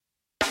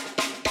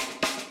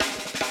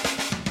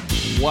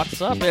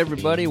What's up,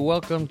 everybody?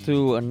 Welcome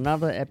to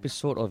another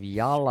episode of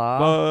Yala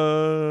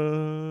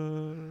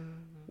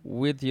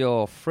with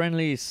your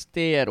friendly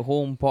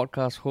stay-at-home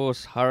podcast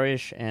hosts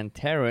Harish and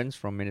Terrence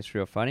from Ministry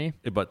of Funny.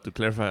 But to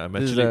clarify, I'm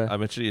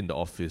actually in the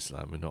office.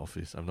 I'm in the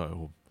office. I'm not at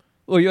home.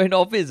 Oh, you're in the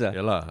office?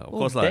 Yeah, lah. Of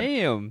course,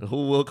 damn. The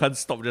whole world can't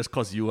stop just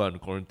because you are in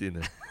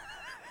quarantine.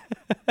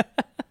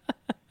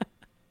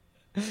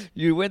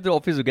 You went to the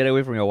office to get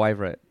away from your wife,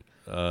 right?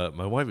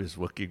 My wife is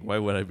working. Why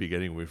would I be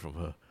getting away from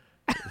her?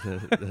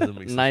 That doesn't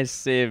make sense. Nice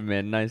save,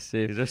 man. Nice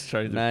save. You're just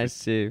trying to... Nice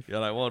save.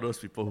 You're like one of those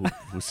people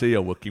who say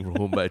you're working from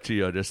home, but actually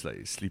you're just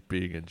like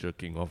sleeping and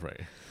jerking off,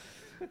 right?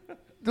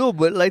 No,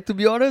 but like to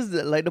be honest,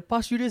 like the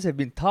past few days have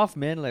been tough,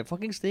 man. Like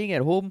fucking staying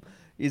at home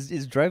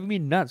is driving me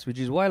nuts, which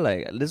is why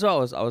like this is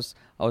what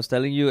I was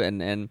telling you,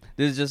 and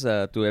this is just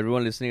to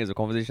everyone listening as a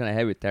conversation I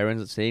had with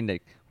Terrence saying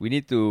that we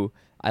need to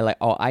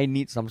I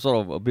need some sort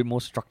of a bit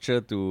more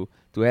structure to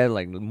have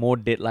like more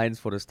deadlines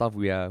for the stuff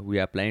we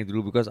are planning to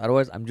do, because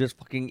otherwise I'm just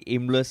fucking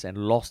aimless and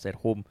lost at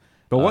home.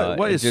 But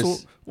what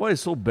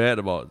is so bad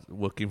about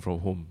working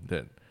from home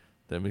that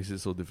makes it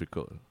so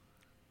difficult?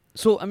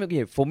 So I mean,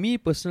 okay, for me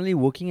personally,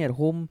 working at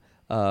home,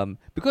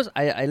 because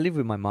I live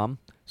with my mom,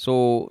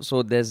 so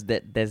there's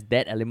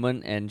that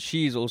element, and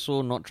she is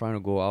also not trying to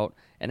go out.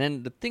 And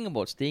then the thing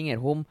about staying at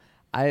home,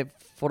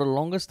 for the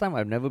longest time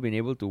I've never been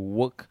able to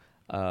work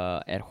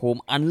at home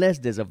unless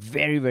there's a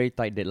very, very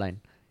tight deadline.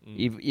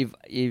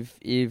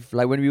 If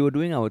like when we were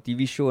doing our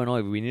TV show and all,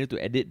 if we needed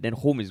to edit, then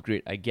home is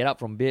great. I get up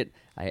from bed,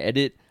 I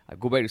edit, I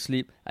go back to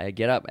sleep, I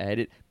get up, I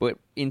edit. But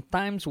in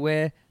times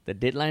where the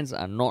deadlines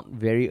are not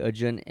very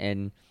urgent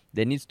and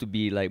there needs to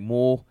be like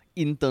more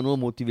internal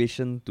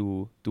motivation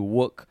to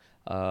work,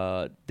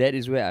 that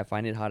is where I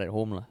find it hard at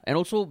home lah. And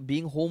also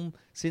being home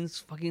since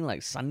fucking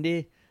like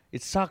Sunday,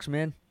 it sucks,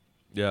 man.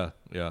 Yeah.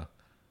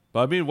 But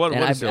I mean, what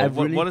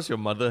does your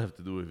mother have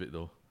to do with it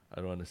though? I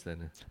don't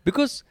understand it.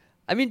 Because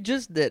I mean,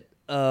 just that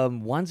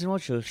once in a while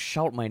she'll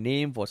shout my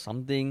name for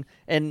something,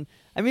 and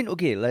I mean,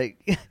 okay,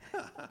 like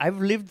I've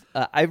lived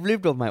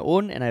on my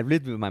own and I've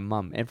lived with my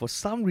mom, and for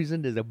some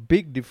reason there's a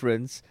big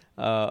difference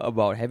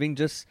about having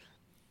just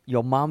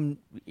your mom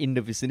in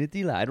the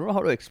vicinity lah. I don't know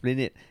how to explain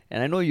it,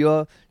 and I know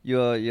you're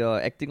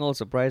acting all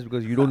surprised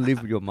because you don't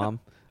live with your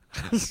mom.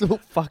 So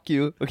fuck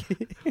you,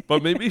 okay?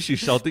 But maybe she's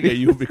shouting at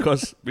you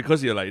because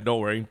you're like not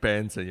wearing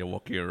pants and you're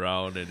walking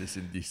around and it's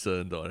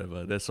indecent or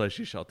whatever. That's why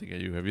she's shouting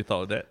at you. Have you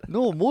thought of that?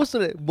 No, most of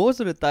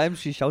the time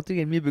she's shouting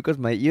at me because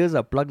my ears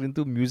are plugged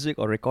into music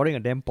or recording a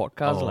damn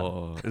podcast.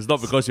 Oh, it's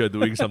not because you're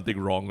doing something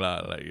wrong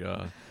lah. Like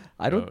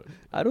I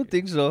don't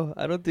think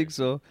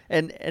so.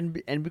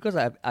 And because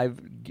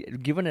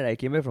I've given that I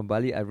came back from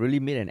Bali, I've really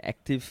made an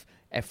active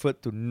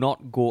effort to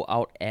not go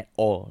out at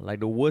all. Like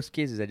the worst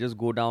case is I just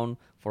go down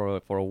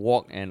for a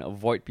walk and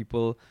avoid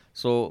people.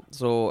 So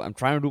I'm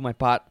trying to do my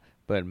part,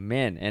 but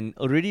man, and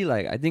already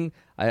like I think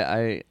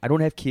I don't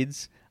have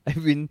kids.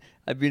 I've been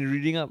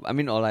reading up. I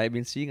mean, or I've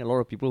been seeing a lot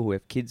of people who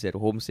have kids at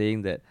home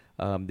saying that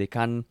they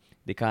can't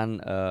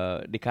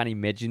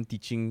imagine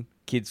teaching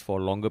kids for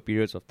longer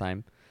periods of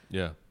time.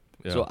 Yeah.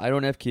 So I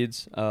don't have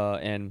kids,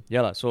 and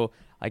so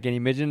I can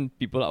imagine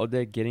people out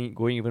there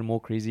going even more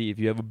crazy if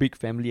you have a big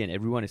family and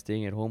everyone is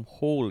staying at home.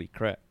 Holy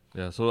crap!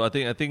 Yeah, so I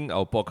think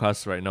our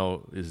podcast right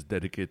now is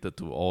dedicated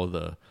to all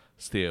the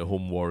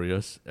stay-at-home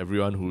warriors,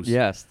 everyone who's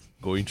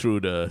going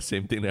through the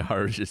same thing that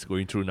Harish is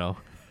going through now,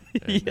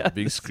 and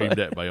being screamed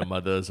at by your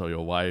mothers or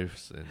your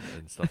wives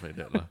and stuff like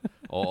that, lah.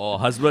 Or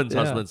husbands.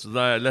 Let's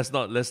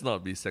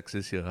not be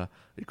sexist here. Huh?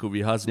 It could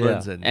be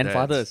husbands and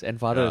fathers and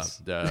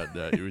fathers. Yeah,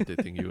 they're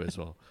irritating you as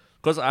well.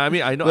 Because I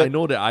mean, I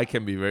know that I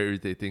can be very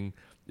irritating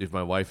if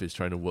my wife is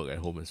trying to work at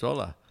home as well,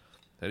 lah.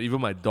 And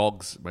even my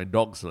dogs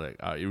like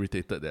are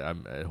irritated that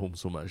I'm at home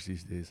so much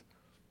these days.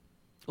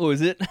 Oh, is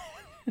it?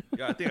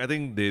 Yeah, I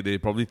think they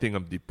probably think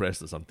I'm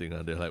depressed or something.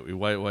 They're like,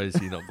 why is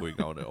he not going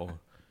out at all?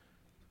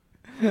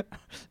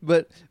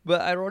 But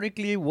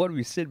ironically, what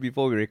we said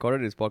before we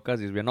recorded this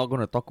podcast is we're not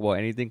going to talk about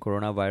anything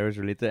coronavirus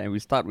related, and we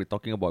start with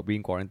talking about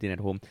being quarantined at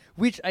home,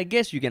 which I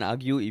guess you can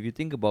argue if you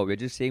think about. We're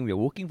just saying we're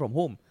working from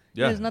home.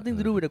 Yeah. It has nothing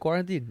to do with the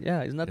quarantine.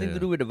 Yeah, it's nothing to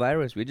do with the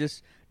virus. We're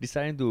just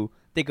deciding to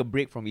take a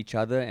break from each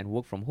other and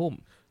work from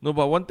home. No,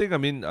 but one thing, I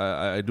mean,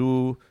 I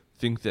do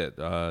think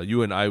that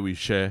you and I, we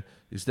share,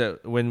 is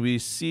that when we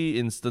see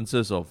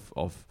instances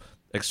of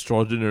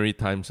extraordinary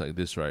times like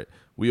this, right,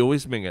 we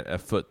always make an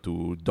effort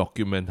to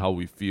document how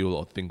we feel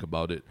or think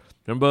about it.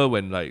 Remember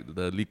when, like,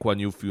 the Lee Kuan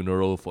Yew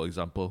funeral, for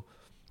example,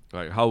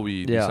 like how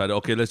we decided,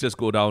 okay, let's just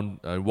go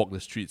down and walk the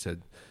streets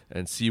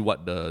and see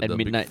what the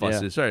midnight, big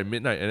fuss is. Right, at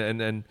midnight.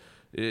 And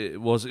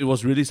it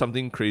was really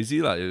something crazy.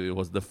 It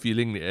was the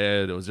feeling in the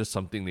air. There was just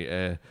something in the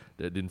air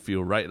that didn't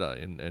feel right.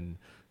 And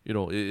you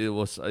know,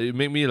 it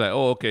made me like,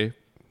 oh, okay,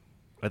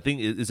 I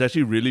think it's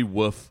actually really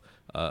worth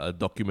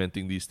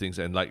documenting these things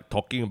and like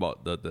talking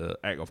about the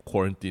act of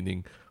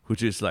quarantining,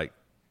 which is like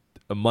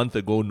a month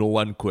ago, no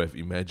one could have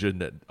imagined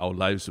that our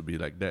lives would be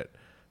like that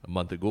a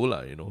month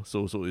ago, you know.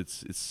 So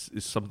it's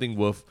something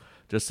worth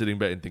just sitting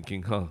back and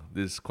thinking,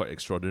 this is quite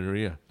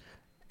extraordinary.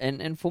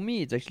 and for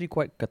me, it's actually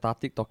quite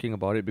cathartic talking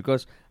about it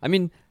because I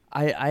mean,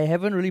 I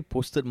haven't really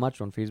posted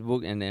much on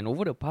Facebook, and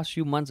over the past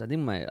few months, over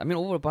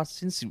the past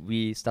since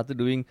we started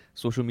doing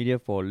social media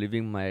for a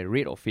living, my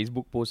rate of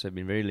Facebook posts have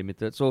been very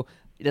limited. So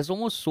there's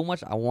almost so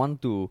much I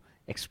want to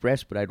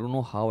express, but I don't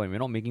know how, and we're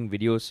not making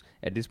videos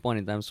at this point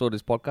in time. So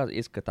this podcast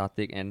is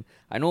cathartic, and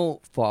I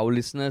know for our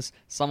listeners,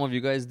 some of you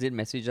guys did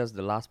message us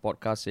the last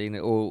podcast saying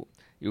that, oh,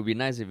 it would be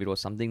nice if it was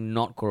something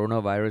not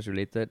coronavirus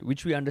related,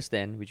 which we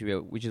understand, which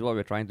is what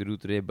we're trying to do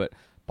today. But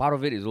part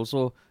of it is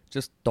also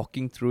just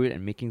talking through it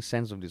and making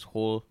sense of this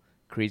whole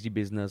crazy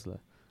business.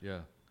 Yeah.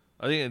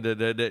 I think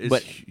there is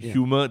But,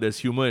 humor. There's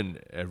humor in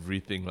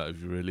everything, like,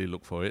 if you really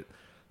look for it.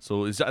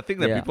 So I think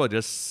that people are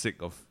just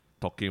sick of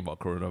talking about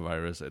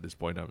coronavirus at this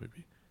point now,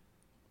 maybe.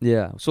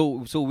 Yeah,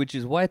 so which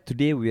is why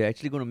today we are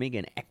actually going to make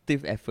an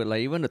active effort. Like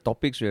even the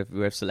topics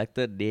we have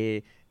selected,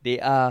 they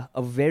are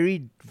a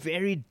very,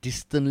 very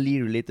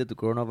distantly related to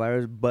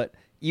coronavirus. But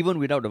even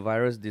without the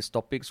virus, these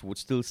topics would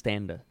still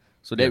stand.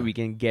 So that we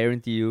can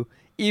guarantee you,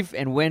 if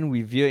and when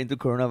we veer into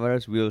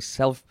coronavirus,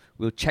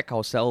 we'll check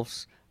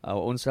ourselves,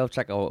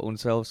 check our own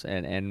selves,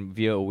 and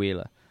veer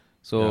away.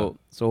 So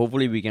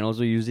hopefully we can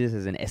also use this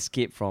as an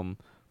escape from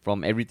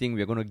everything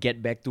we're going to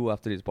get back to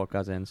after this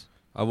podcast ends.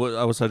 I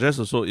would suggest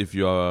also, if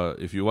you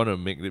want to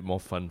make it more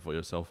fun for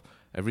yourself,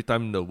 every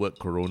time the word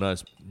corona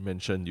is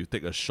mentioned, you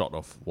take a shot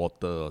of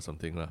water or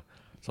something,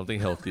 something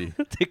healthy.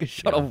 Take a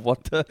shot of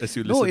water. As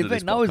you listen to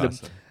this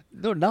podcast.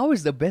 Now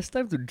is the best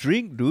time to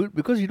drink, dude,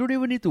 because you don't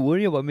even need to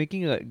worry about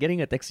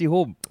getting a taxi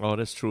home. Oh,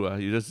 that's true.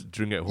 You just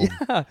drink at home.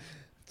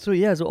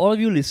 Yeah. So all of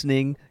you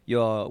listening,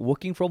 you're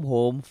working from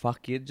home,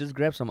 fuck it, just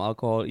grab some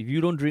alcohol. If you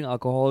don't drink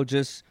alcohol,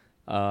 just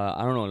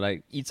I don't know,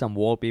 like eat some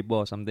wallpaper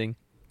or something.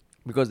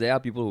 Because there are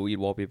people who eat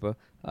wallpaper.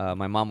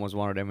 My mom was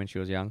one of them when she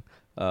was young.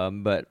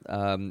 But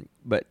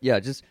yeah,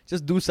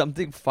 just do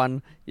something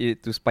fun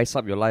to spice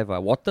up your life.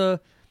 Water,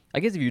 I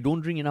guess if you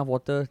don't drink enough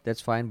water,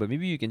 that's fine. But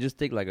maybe you can just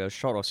take like a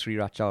shot of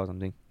sriracha or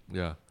something.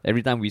 Yeah.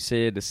 Every time we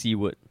say the C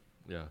word.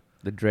 Yeah.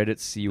 The dreaded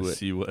C word. The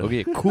C word.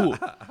 Okay, cool.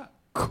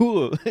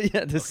 Cool.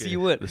 Yeah, the C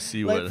word. The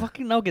C word. Like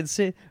fucking now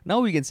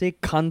we can say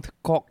cunt,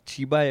 cock,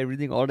 chiba,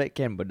 everything, all that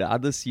can, but the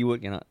other C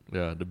word cannot.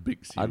 Yeah, the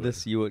big C word. Other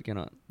C word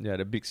cannot. Yeah,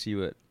 the big C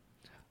word.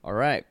 All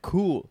right,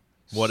 cool.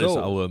 What is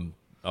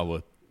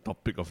our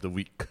topic of the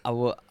week?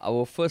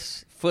 Our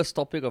first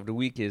topic of the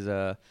week is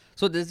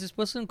so there's this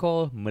person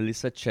called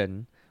Melissa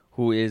Chen,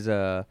 who is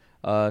a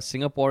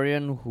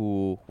Singaporean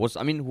who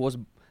was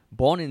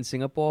born in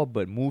Singapore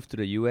but moved to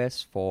the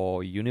US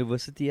for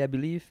university, I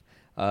believe.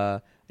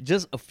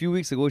 Just a few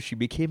weeks ago, she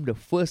became the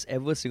first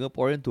ever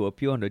Singaporean to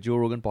appear on the Joe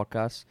Rogan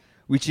podcast,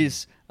 which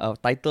is a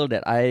title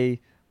that I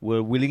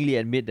will willingly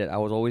admit that I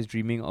was always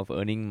dreaming of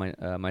earning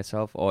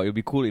myself. Or it would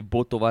be cool if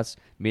both of us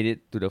made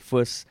it to the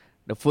first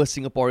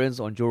Singaporeans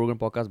on Joe Rogan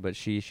podcast, but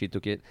she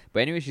took it.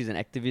 But anyway, she's an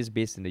activist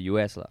based in the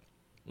US.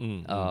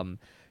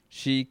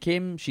 She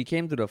came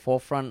to the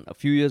forefront a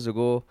few years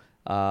ago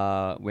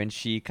when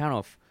she kind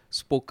of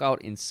spoke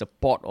out in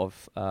support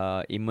of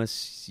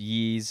Amos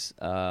Yee's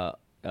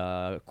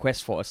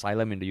quest for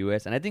asylum in the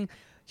US. And I think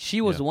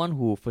she was the one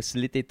who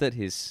facilitated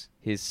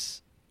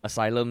his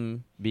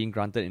asylum being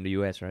granted in the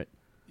US, right?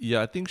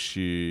 Yeah, I think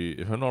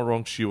if I'm not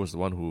wrong, she was the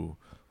one who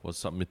was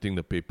submitting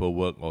the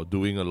paperwork or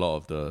doing a lot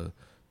of the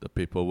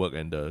paperwork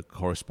and the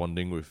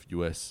corresponding with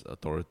US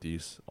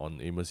authorities on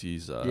Amos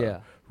Yee's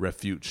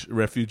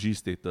refugee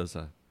status.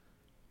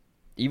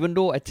 Even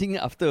though I think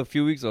after a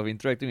few weeks of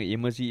interacting with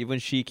Amos Yee, even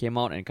she came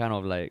out and kind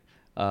of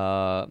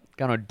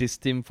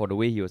dissed him for the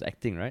way he was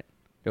acting, right?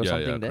 There was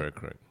something there.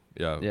 Correct.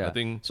 Yeah, I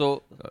think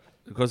so.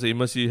 Because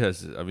Amos Yee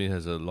has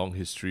a long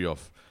history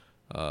of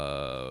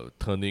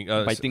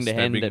biting the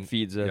hand that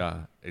feeds.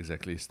 Yeah,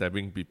 exactly.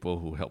 Stabbing people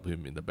who help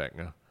him in the back.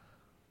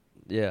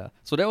 Yeah.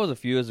 So that was a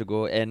few years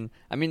ago, and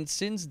I mean,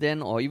 since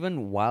then, or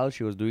even while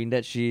she was doing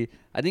that,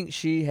 I think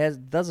she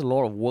does a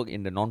lot of work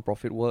in the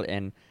non-profit world,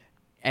 and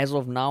as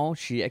of now,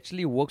 she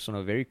actually works on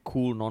a very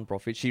cool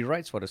non-profit. She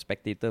writes for The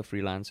Spectator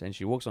freelance, and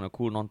she works on a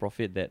cool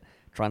non-profit that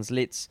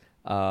translates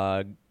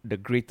the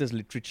greatest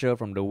literature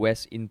from the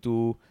West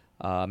into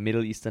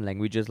Middle Eastern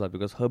languages,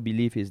 because her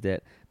belief is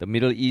that the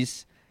Middle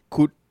East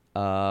could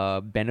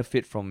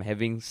benefit from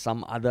having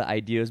some other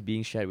ideas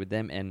being shared with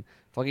them, and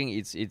fucking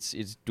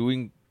it's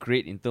doing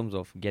great in terms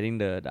of getting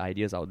the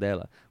ideas out there,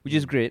 which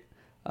is great.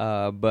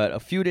 But a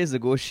few days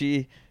ago,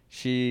 she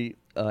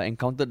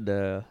encountered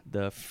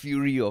the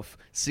fury of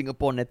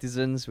Singapore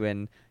netizens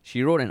when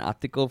she wrote an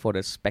article for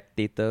The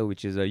Spectator,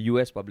 which is a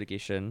US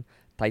publication,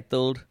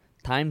 titled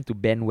 "Time to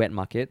Ban Wet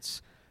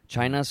Markets."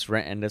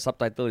 And the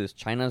subtitle is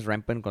 "China's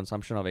rampant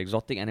consumption of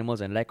exotic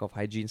animals and lack of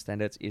hygiene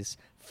standards is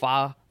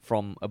far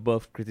from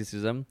above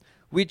criticism,"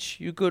 which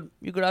you could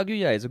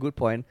argue, it's a good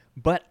point.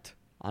 But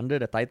under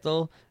the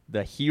title,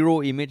 the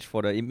hero image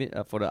for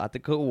the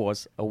article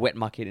was a wet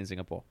market in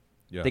Singapore,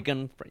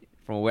 taken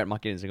from a wet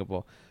market in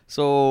Singapore.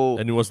 So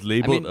and it was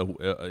labeled.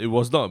 It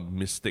was not a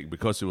mistake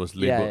because it was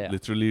labeled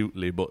literally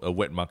labeled a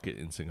wet market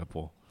in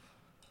Singapore.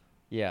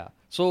 Yeah.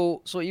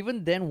 So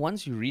even then,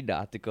 once you read the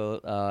article,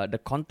 the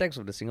context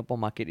of the Singapore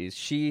market is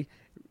she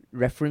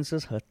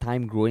references her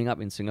time growing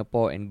up in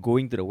Singapore and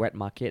going to the wet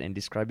market and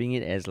describing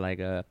it as like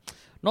a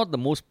not the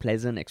most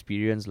pleasant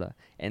experience lah.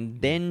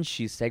 And then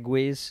she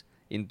segues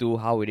into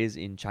how it is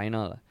in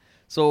China lah.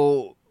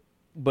 So,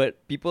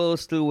 but people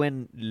still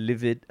went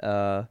livid.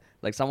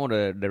 Like some of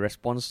the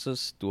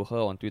responses to her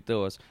on Twitter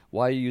was,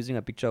 "Why are you using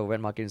a picture of a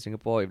wet market in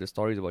Singapore if the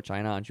story is about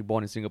China? Aren't you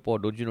born in Singapore?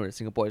 Don't you know that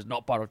Singapore is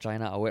not part of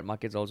China? Our wet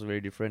markets are also very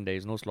different. There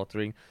is no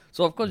slaughtering."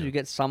 So of course Yeah. you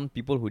get some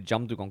people who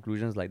jump to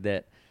conclusions like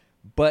that,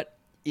 but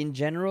in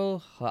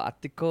general, her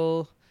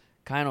article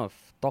kind of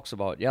talks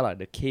about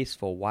the case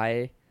for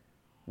why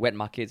wet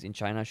markets in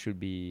China should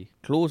be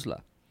closed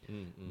lah.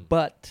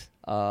 But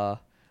I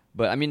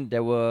mean,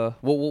 there were.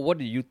 What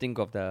do you think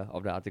of the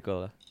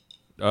article?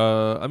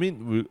 I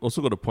mean, we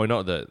also got to point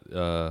out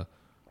that,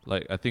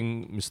 like, I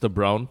think Mr.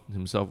 Brown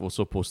himself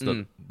also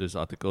posted this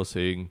article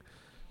saying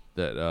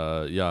that,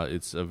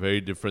 it's a very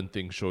different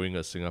thing showing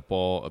a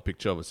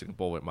picture of a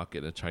Singapore wet market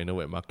and a China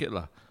wet market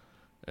lah.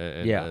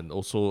 And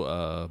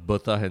also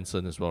Bertha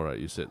Hansen as well, right?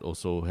 You said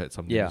also had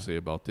something to say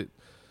about it.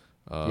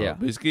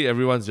 Basically,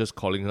 everyone's just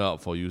calling her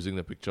out for using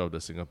the picture of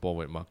the Singapore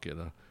wet market.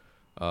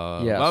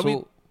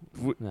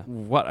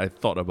 What I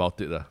thought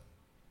about it.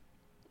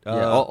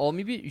 Or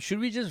maybe should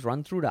we just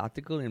run through the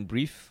article in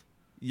brief?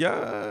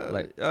 Sure.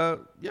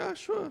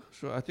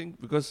 I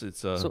think because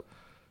it's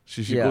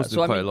she Yeah, goes so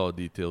into I quite mean- a lot of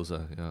details. I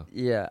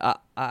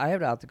have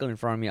the article in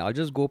front of me. I'll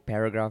just go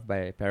paragraph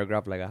by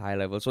paragraph, like a high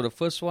level. So the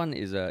first one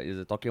is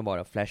talking about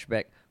a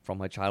flashback from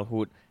her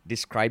childhood,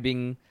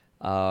 describing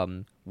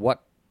how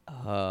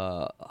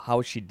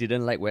she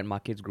didn't like wet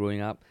markets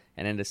growing up,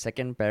 and then the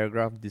second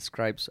paragraph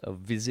describes a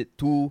visit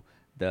to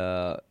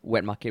the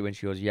wet market when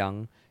she was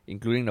young,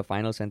 including the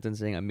final sentence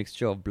saying, "A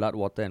mixture of blood,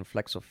 water, and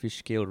flecks of fish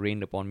scale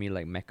rained upon me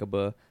like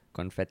macabre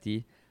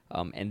confetti."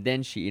 And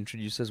then she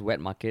introduces wet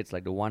markets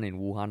like the one in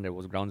Wuhan that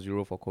was ground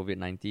zero for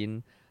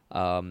COVID-19,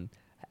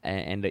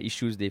 and the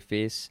issues they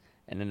face.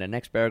 And then the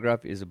next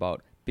paragraph is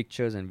about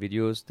pictures and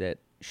videos that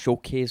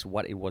showcase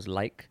what it was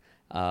like,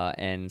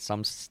 and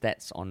some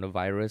stats on the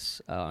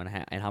virus,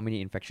 and how many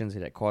infections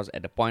it had caused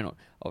at the point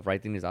of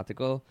writing this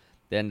article.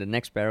 Then the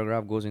next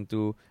paragraph goes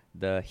into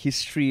the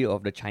history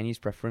of the Chinese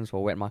preference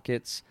for wet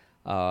markets,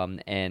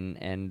 and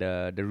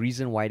the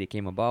reason why they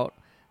came about.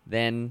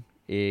 Then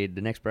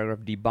the next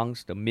paragraph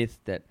debunks the myth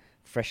that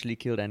freshly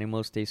killed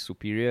animals taste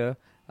superior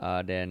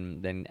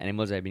than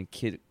animals that have been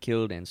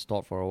killed and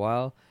stored for a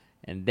while.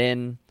 And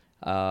then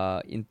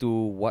into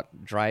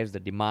what drives the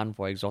demand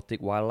for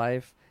exotic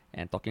wildlife,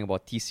 and talking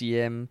about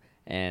TCM,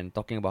 and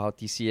talking about how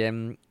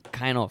TCM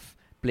kind of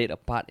played a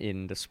part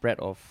in the spread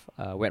of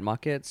wet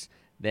markets.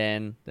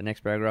 Then the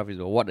next paragraph is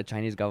what the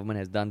Chinese government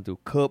has done to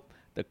curb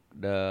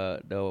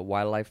the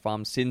wildlife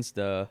farms since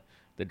the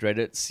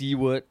dreaded C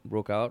word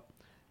broke out.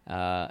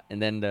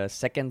 And then the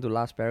second to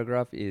last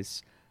paragraph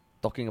is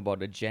talking about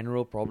the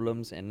general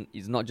problems, and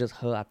it's not just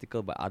her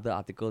article but other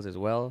articles as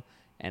well.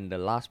 And the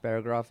last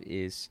paragraph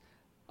is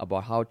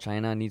about how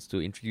China needs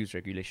to introduce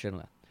regulation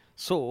lah.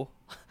 So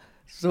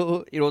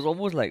it was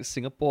almost like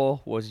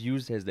Singapore was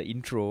used as the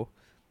intro,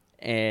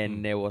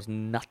 and there was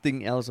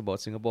nothing else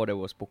about Singapore that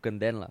was spoken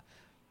then lah.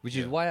 Which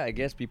is why I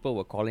guess people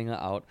were calling her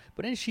out.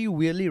 But then she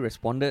weirdly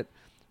responded.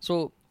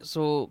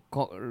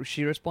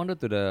 She responded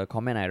to the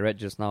comment I read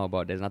just now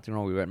about there's nothing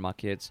wrong with wet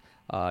markets.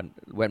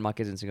 Wet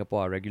markets in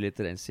Singapore are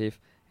regulated and safe.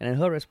 And then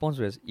her response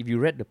was, if you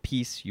read the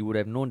piece, you would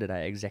have known that I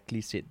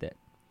exactly said that.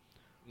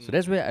 So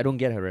that's where I don't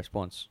get her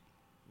response.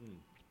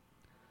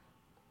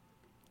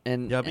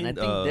 And I think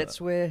that's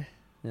where...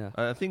 Yeah.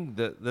 I think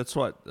that's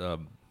what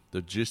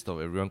the gist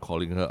of everyone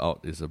calling her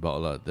out is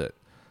about, that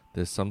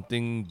there's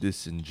something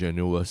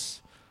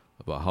disingenuous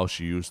about how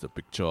she used the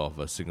picture of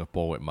a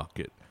Singapore wet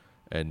market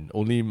and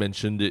only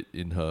mentioned it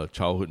in her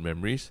childhood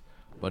memories,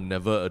 but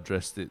never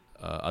addressed it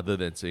other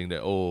than saying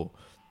that,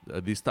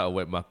 these type of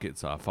wet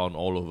markets are found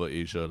all over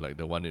Asia, like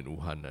the one in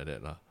Wuhan, like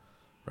that,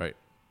 right?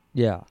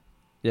 Yeah.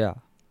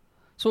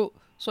 So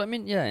I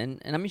mean,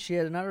 and I mean, she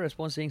had another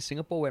response saying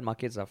Singapore wet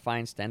markets are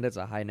fine, standards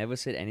are high, never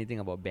said anything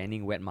about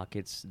banning wet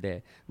markets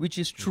there, which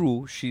is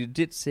true. She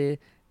did say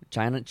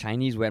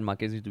Chinese wet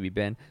markets need to be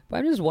banned, but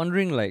I'm just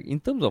wondering, like, in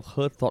terms of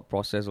her thought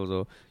process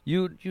also,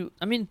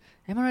 I mean,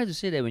 am I right to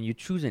say that when you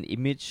choose an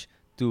image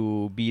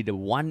to be the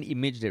one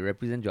image that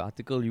represents your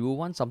article, you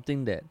want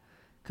something that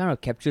kind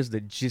of captures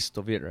the gist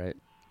of it, right?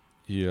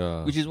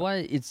 Yeah. Which is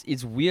why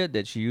it's weird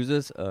that she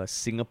uses a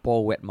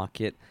Singapore wet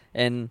market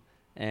and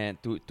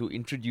to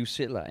introduce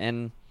it lah.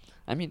 And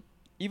I mean,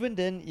 even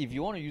then, if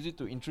you want to use it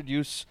to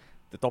introduce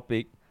the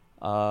topic,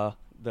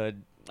 this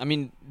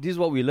is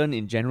what we learn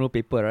in general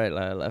paper, right?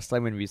 Like last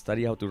time when we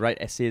study how to write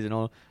essays and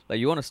all, like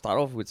you want to start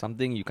off with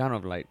something, you kind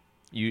of like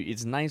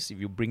it's nice if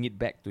you bring it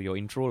back to your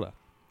intro lah.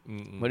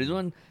 But this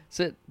one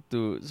said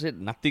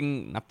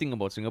nothing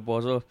about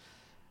Singapore. So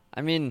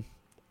I mean,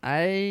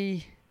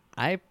 I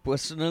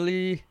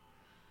personally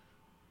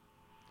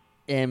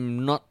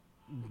am not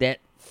that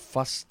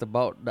fussed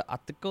about the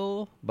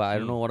article, but I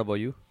don't know. What about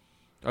you?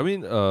 I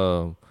mean,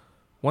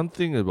 one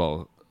thing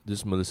about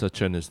this Melissa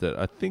Chen is that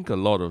I think a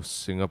lot of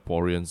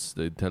Singaporeans,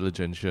 the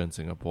intelligentsia in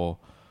Singapore,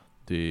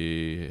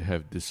 they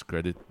have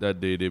discredit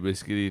that they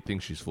basically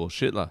think she's full of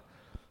shit lah.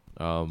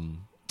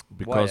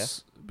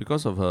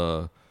 Because of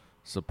her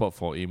support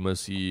for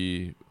Amos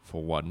Yee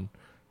for one.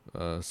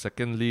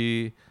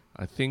 Secondly,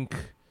 I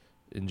think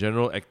in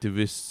general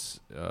activists,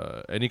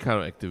 any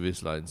kind of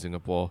activists in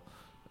Singapore,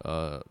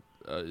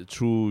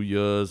 through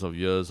years of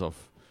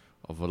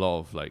a lot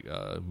of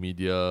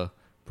media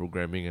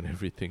programming and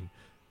everything,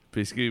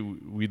 basically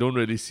we don't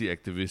really see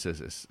activists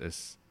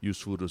as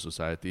useful to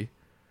society.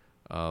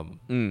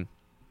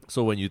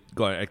 So when you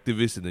got an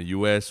activist in the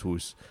US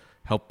who's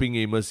helping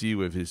Amos Yee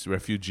with his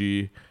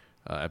refugee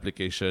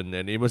application,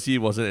 and Amos Yee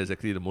wasn't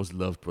exactly the most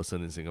loved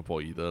person in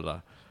Singapore either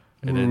lah.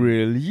 And then,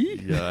 really?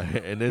 Yeah,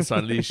 and then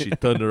suddenly she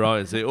turned around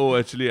and said, "Oh,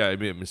 actually, I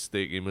made a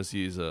mistake. Amos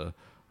Yee is a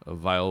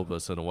vile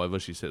person," or whatever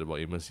she said about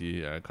Amos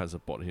Yee. I can't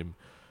support him.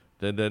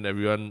 Then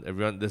everyone,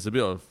 there's a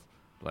bit of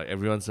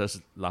everyone's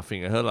just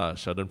laughing at her lah,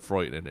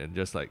 Schadenfreude, and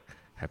just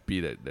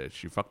happy that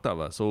she fucked up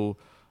lah. So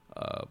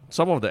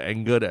some of the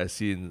anger that I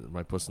see in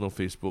my personal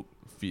Facebook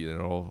feed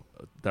and all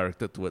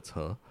directed towards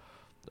her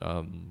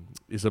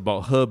is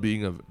about her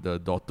being the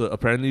daughter.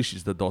 Apparently,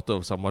 she's the daughter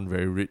of someone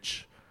very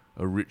rich,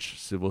 a rich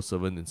civil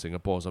servant in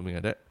Singapore or something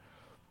like that.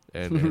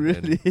 And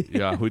Really?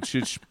 yeah,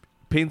 which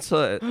paints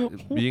her at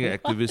being an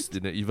activist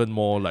in an even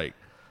more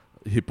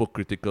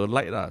hypocritical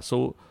light lah.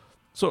 So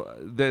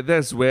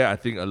that's where I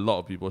think a lot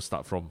of people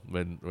start from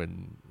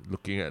when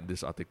looking at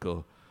this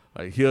article.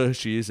 Here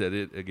she is at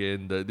it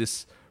again.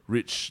 This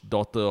rich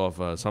daughter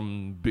of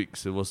some big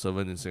civil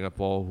servant in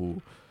Singapore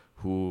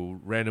who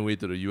ran away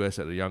to the US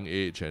at a young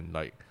age and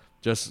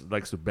just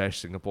likes to bash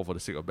Singapore for the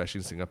sake of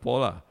bashing Singapore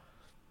lah.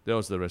 That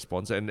was the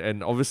response,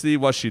 and obviously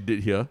what she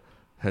did here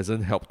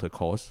hasn't helped her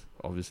cause.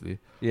 Obviously,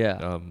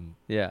 Yeah.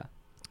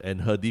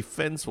 And her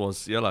defense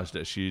was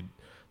that she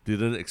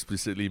didn't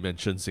explicitly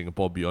mention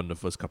Singapore beyond the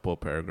first couple of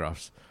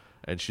paragraphs,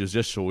 and she was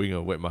just showing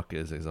a wet market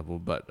as an example.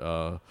 But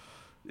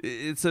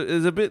it's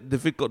a bit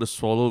difficult to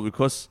swallow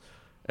because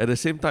at the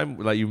same time,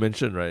 like you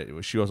mentioned, right,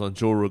 she was on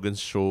Joe Rogan's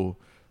show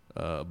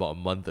about a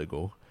month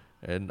ago,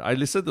 and I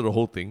listened to the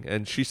whole thing,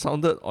 and she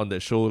sounded on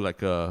that show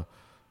like a.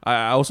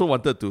 I also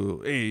wanted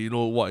to, hey, you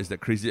know what is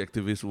that crazy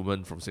activist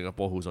woman from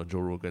Singapore who's on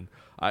Joe Rogan?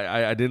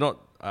 I did not.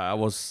 I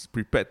was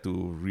prepared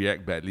to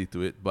react badly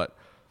to it, but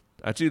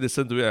actually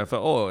listened to it. I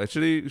felt, oh,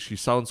 actually she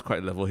sounds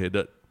quite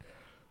level-headed.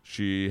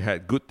 She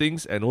had good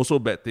things and also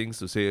bad things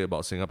to say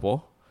about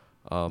Singapore,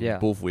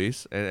 both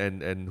ways,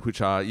 and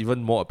which are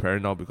even more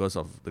apparent now because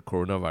of the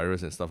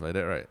coronavirus and stuff like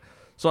that, right?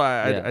 So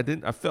I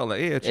felt like,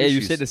 hey, actually,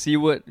 you said the C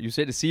word. You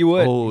said the C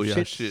word. Oh, you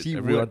yeah, shit.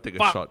 Everyone take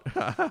a shot.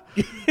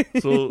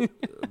 So,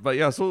 but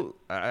yeah, so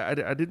I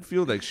didn't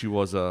feel like she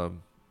was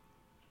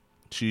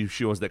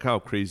she was that kind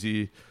of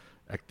crazy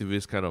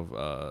activist kind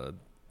of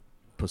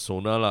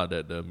persona lah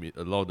that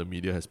a lot of the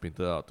media has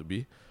painted out to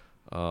be.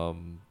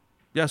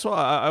 So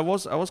I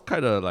was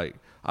kind of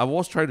I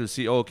was trying to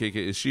see, okay,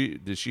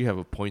 did she have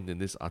a point in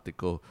this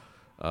article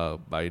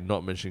by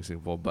not mentioning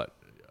Singapore? But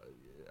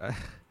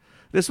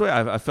that's why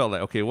I felt like,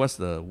 okay, what's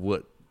the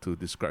word to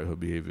describe her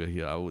behavior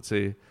here? I would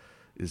say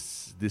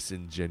is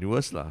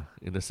disingenuous lah,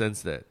 in the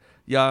sense that,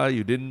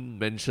 you didn't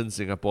mention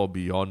Singapore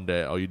beyond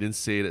that, or you didn't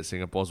say that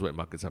Singapore's wet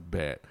markets are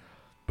bad,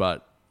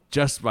 but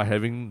just by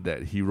having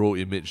that hero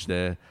image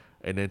there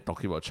and then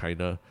talking about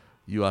China,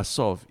 you are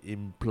sort of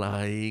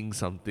implying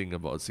something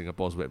about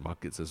Singapore's wet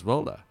markets as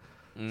well lah.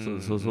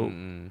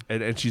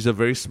 And she's a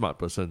very smart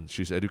person.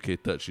 She's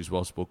educated. She's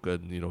well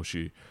spoken.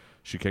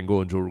 She can go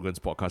on Joe Rogan's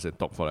podcast and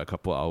talk for a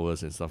couple of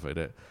hours and stuff like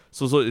that.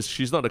 So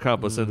she's not the kind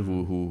of person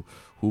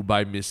who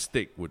by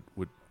mistake would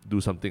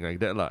do something like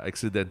that lah.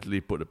 Accidentally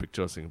put a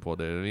picture of Singapore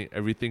there. I mean,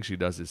 everything she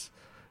does is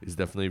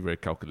definitely very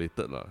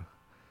calculated lah.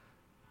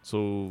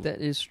 So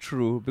that is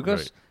true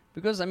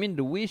because I mean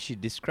the way she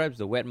describes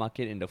the wet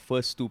market in the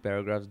first two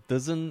paragraphs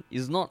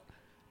is not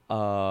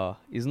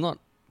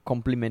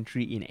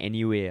complimentary in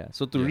any way.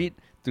 So to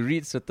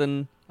read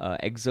certain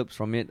excerpts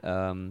from it.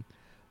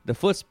 The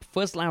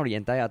first line of the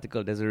entire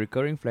article, there's a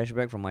recurring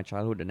flashback from my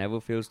childhood that never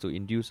fails to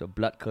induce a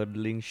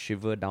blood-curdling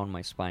shiver down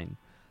my spine.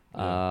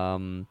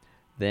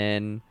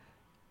 Then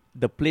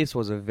the place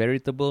was a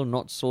veritable,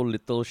 not so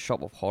little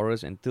shop of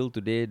horrors, and till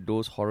today,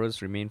 those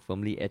horrors remain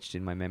firmly etched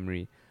in my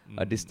memory.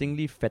 A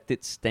distinctly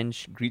fetid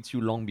stench greets you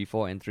long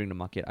before entering the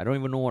market. I don't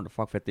even know what the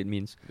fuck fetid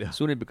means. Yeah.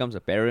 Soon it becomes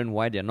apparent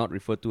why they are not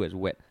referred to as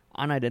wet.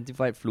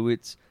 Unidentified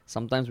fluids,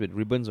 sometimes with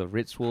ribbons of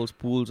red swirls,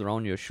 pools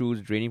around your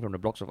shoes, draining from the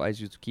blocks of ice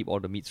used to keep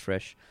all the meats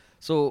fresh.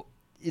 So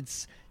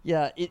it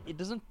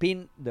doesn't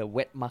paint the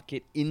wet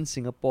market in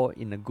Singapore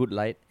in a good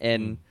light.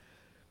 And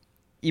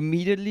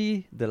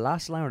immediately, the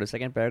last line of the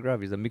second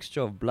paragraph is a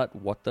mixture of blood,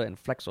 water, and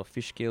flecks of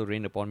fish scale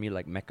rained upon me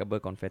like macabre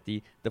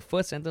confetti. The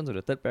first sentence of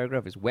the third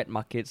paragraph is wet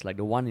markets like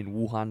the one in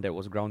Wuhan that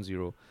was ground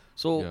zero.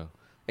 So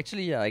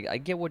actually, I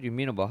get what you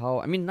mean about how,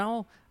 I mean,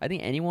 now I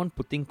think anyone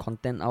putting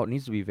content out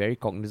needs to be very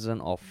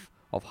cognizant of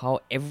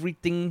how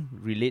everything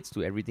relates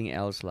to everything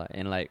else.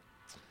 And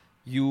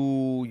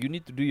you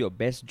need to do your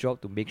best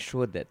job to make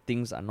sure that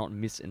things are not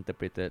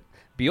misinterpreted.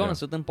 Beyond a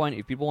certain point,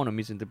 if people want to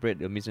misinterpret,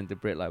 they'll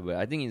misinterpret. Like, but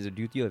I think it's the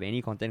duty of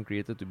any content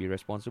creator to be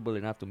responsible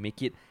enough to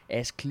make it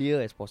as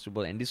clear as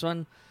possible. And this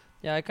one,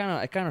 yeah, I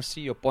kind of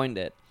see your point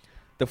that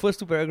the first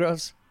two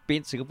paragraphs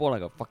paint Singapore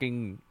like a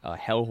fucking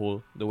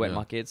hellhole, the wet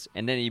markets,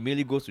 and then it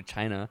immediately goes to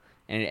China,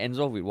 and it ends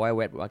off with why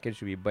wet markets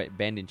should be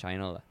banned in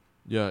China.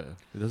 Yeah,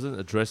 it doesn't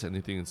address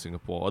anything in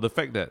Singapore, or the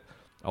fact that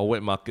our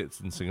wet markets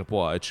in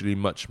Singapore are actually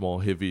much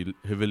more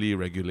heavily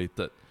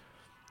regulated.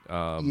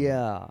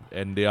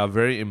 And they are a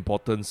very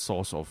important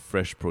source of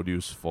fresh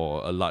produce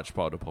for a large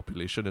part of the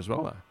population as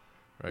well.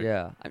 Right?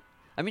 Yeah.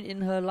 I mean,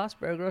 in her last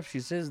paragraph, she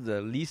says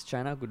the least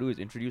China could do is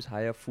introduce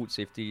higher food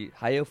safety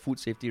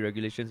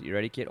regulations,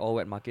 eradicate all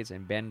wet markets,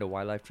 and ban the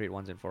wildlife trade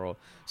once and for all.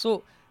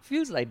 So,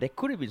 feels like there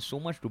could have been so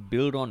much to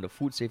build on the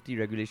food safety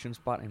regulations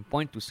part and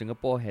point to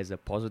Singapore as a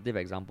positive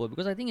example,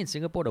 because I think in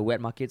Singapore the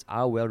wet markets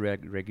are well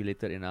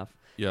regulated enough.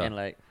 Yeah. And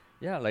like,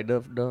 yeah, like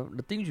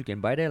the things you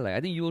can buy there, like I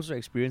think you also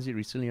experienced it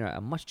recently, right?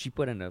 Are much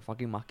cheaper than the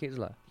fucking markets,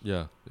 lah.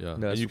 Yeah.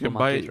 The you can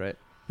buy, right?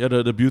 Yeah,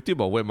 the beauty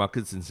about wet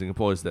markets in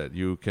Singapore is that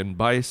you can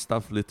buy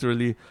stuff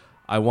literally.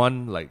 I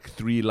want like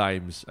 3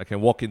 limes. I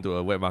can walk into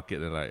a wet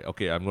market and like,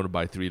 okay, I'm going to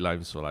buy 3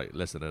 limes for like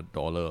less than $1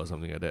 or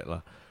something like that,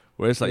 lah.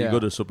 Whereas like you go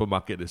to the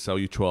supermarket, they sell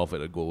you 12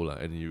 at a go, lah,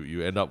 and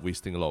you end up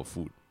wasting a lot of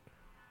food.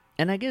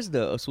 And I guess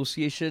the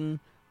association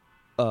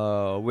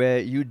where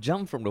you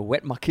jump from the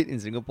wet market in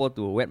Singapore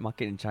to a wet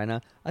market in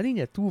China, I think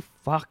they're two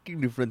fucking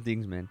different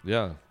things, man.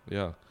 Yeah.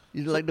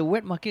 It's like the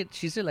wet market,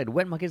 she said like the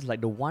wet market is like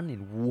the one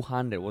in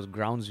Wuhan that was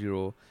ground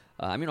zero.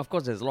 I mean, of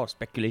course, there's a lot of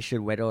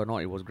speculation whether or not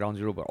it was ground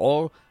zero, but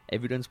all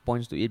evidence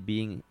points to it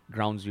being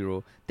ground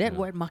zero. That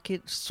wet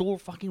market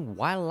sold fucking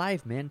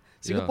wildlife, man.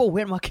 Singapore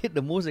wet market,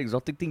 the most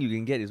exotic thing you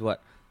can get is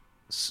what?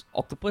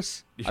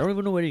 Octopus? I don't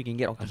even know whether you can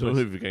get octopus. I don't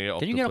know if you can get octopus.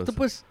 Can you get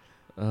octopus?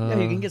 Yeah,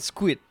 you can get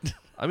squid.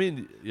 I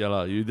mean,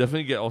 you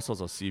definitely get all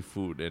sorts of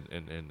seafood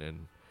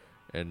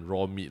and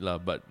raw meat, lah,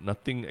 but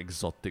nothing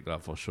exotic, lah,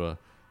 for sure.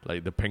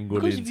 Like the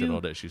pangolins and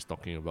all that she's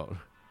talking about.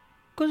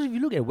 Because if you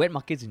look at wet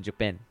markets in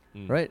Japan,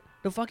 right?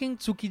 The fucking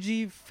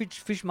Tsukiji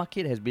fish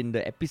market has been the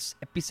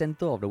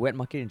epicenter of the wet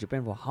market in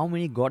Japan for how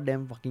many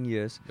goddamn fucking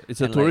years? It's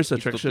a tourist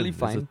attraction. It's totally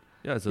fine.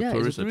 It's a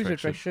tourist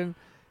attraction.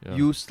 Yeah.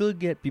 You still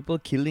get people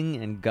killing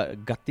and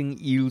gutting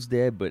eels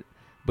there, but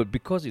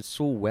because it's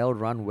so well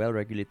run, well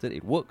regulated,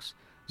 it works.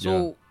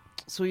 So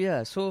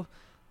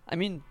I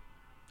mean,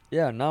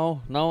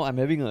 now I'm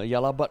having a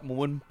yala butt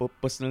moment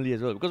personally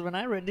as well, because when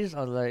I read this,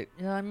 I was like,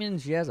 yeah, I mean,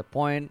 she has a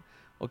point.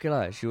 Okay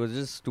lah, she was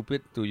just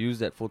stupid to use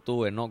that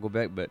photo and not go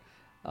back. But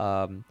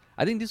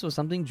I think this was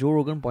something Joe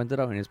Rogan pointed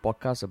out in his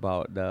podcast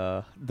about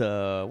the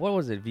what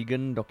was it,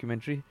 vegan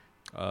documentary?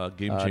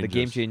 Game Changers. The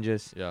Game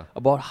Changers. Yeah.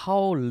 About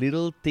how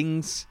little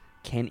things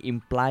can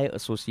imply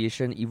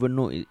association, even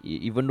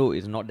though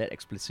it's not that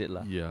explicit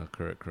lah. Yeah,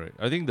 correct.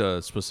 I think the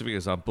specific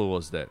example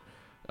was that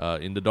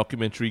in the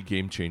documentary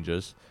Game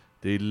Changers,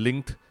 they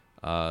linked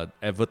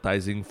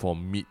advertising for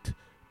meat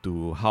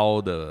to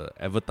how the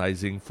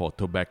advertising for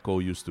tobacco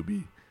used to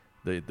be.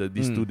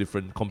 These two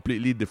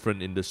completely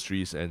different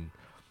industries, and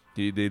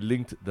they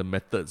linked the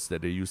methods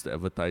that they used to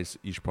advertise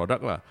each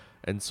product, lah.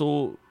 And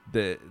so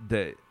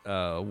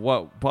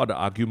what part of the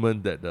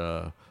argument that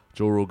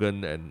Joe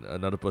Rogan and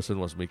another person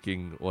was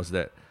making was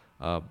that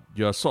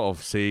you're sort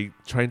of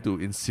trying to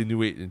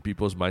insinuate in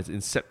people's minds,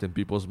 incept in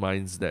people's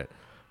minds that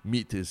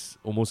meat is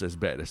almost as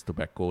bad as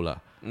tobacco, lah.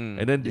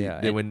 And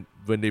then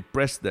when they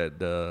pressed that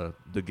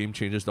the Game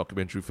Changers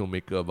documentary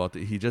filmmaker about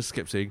it, he just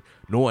kept saying,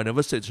 "No, I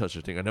never said such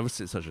a thing. I never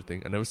said such a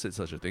thing. I never said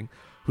such a thing,"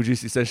 which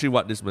is essentially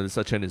what this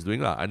Melissa Chen is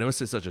doing, lah. I never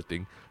said such a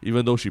thing,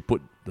 even though she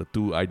put the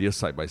two ideas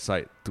side by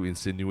side to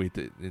insinuate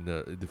it in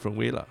a different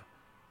way, lah.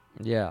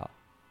 Yeah.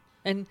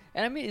 And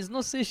I mean, it's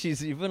not say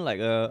she's even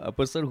like a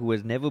person who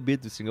has never been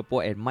to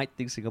Singapore and might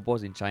think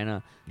Singapore's in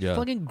China. She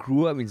fucking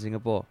grew up in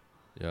Singapore.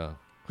 Yeah.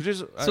 Which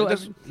is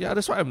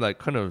that's why I'm like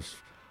kind of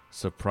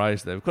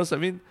surprised there, because I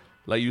mean,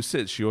 like you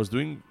said, she's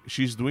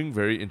doing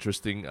very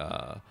interesting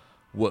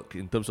work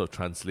in terms of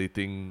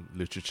translating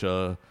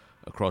literature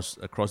across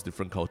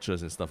different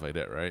cultures and stuff like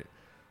that, right?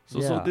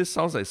 So this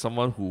sounds like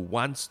someone who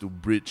wants to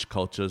bridge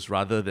cultures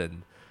rather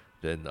than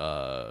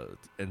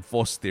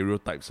enforce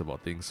stereotypes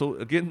about things. So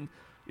again,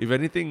 if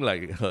anything,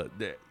 like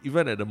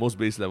even at the most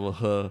base level,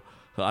 her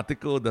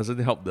article doesn't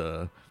help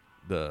the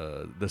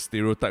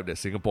stereotype that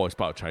Singapore is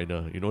part of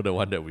China. You know, the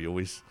one that we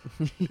always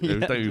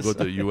every time you go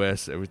to the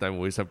US, every time we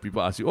always have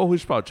people ask you, "Oh,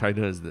 which part of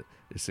China is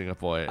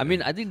Singapore?" I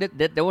mean, I think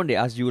that one they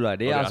ask you lah.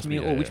 They ask me,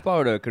 which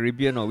part of the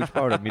Caribbean or which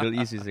part of the Middle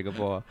East is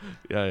Singapore?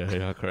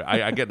 Yeah, correct.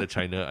 I get the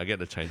China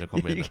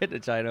comment. You get the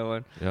China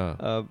one.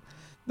 Yeah.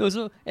 No,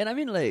 so and I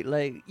mean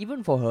like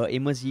even for her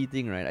Amos Yee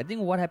thing, right? I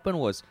think what happened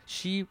was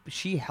she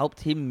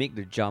helped him make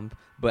the jump,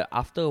 but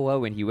after a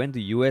while when he went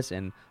to US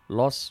and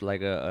lost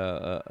like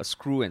a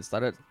screw and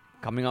started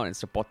coming out and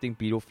supporting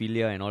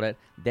pedophilia and all that,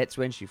 that's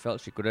when she felt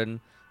she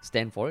couldn't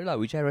stand for it, lah,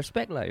 which I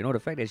respect, lah. You know, the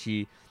fact that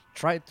she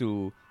tried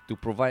to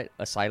provide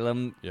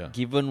asylum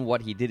given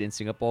what he did in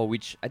Singapore,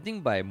 which I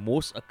think by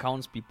most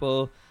accounts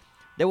people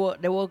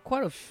there were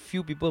quite a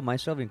few people,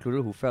 myself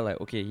included, who felt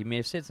like, okay, he may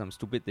have said some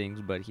stupid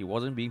things, but he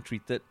wasn't being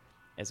treated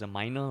as a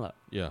minor lah.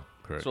 Yeah,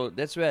 correct. So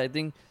that's where I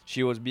think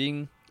she was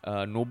being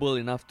noble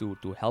enough to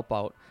help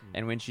out.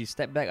 And when she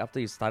stepped back after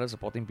he started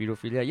supporting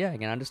pedophilia, yeah, I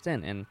can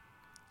understand. And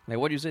like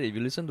what you said, if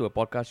you listen to a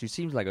podcast, she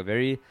seems like a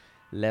very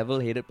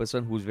level-headed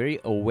person who's very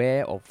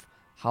aware of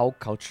how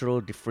cultural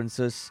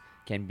differences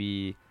can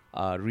be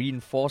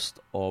reinforced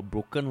or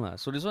broken lah.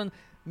 So this one,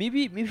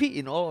 maybe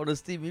in all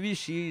honesty, maybe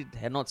she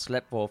had not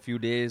slept for a few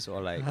days,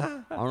 or like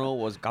I don't know,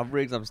 was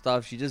covering some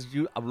stuff. She just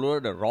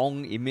uploaded the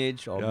wrong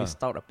image or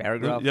missed out a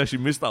paragraph. Yeah, she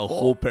missed out a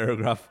whole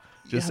paragraph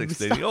just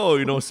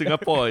explaining,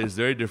 Singapore is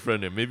very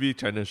different and maybe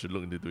China should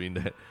look into doing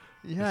that.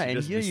 Yeah,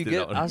 and here you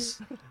get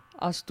us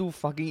two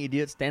fucking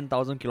idiots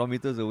 10,000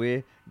 kilometers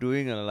away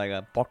doing a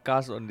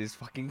podcast on this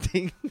fucking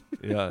thing.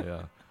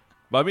 Yeah.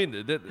 But I mean,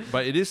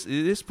 it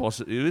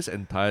is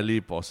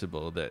entirely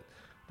possible that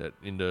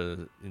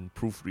in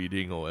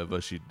proofreading or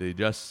whatever, she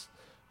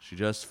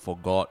just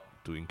forgot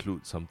to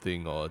include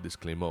something or a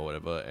disclaimer or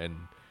whatever,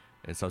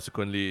 and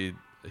subsequently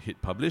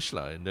hit publish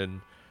lah. And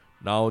then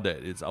now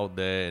that it's out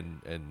there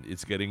and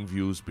it's getting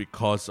views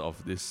because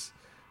of this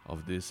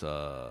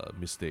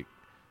mistake,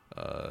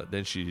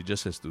 then she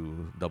just has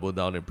to double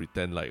down and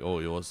pretend like,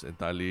 it was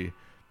entirely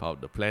part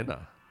of the plan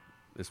lah.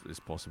 It's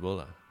possible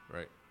lah,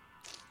 right?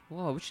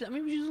 Wow, which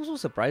is also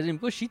surprising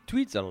because she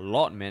tweets a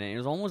lot, man, and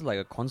it's almost like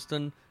a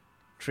constant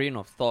train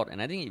of thought.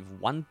 And I think if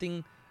one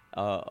thing,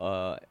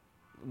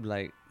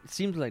 it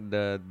seems like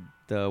the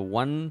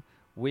one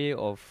way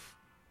of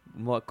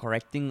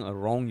correcting a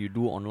wrong you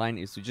do online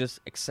is to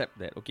just accept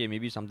that, okay,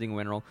 maybe something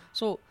went wrong.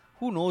 So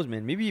who knows,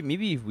 man? Maybe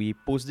if we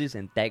post this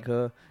and tag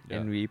her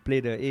and we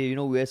play the, hey,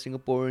 we're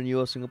Singaporean,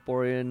 you're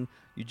Singaporean,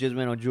 you just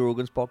went on Joe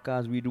Rogan's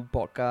podcast, we do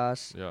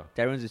podcasts. Yeah.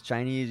 Terrence is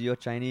Chinese, you're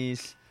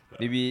Chinese.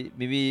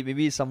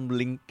 Maybe some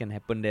link can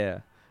happen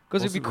there.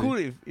 Because it'd be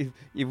cool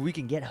if we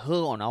can get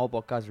her on our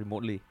podcast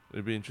remotely.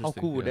 It'd be interesting.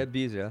 How cool would that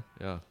be, yeah?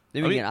 Yeah.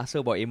 Then we can ask her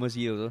about Amos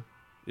Yee also.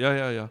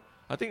 Yeah.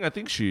 I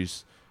think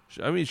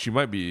she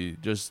might be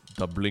just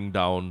doubling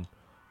down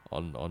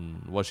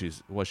on what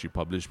she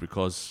published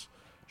because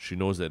she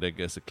knows that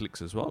gets the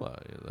clicks as well,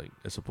 like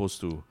as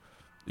opposed to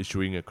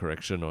issuing a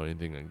correction or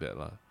anything like that,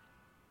 lah.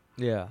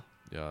 Yeah.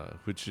 Yeah,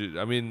 which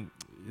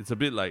it's a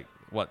bit like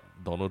what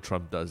Donald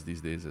Trump does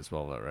these days as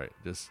well, right?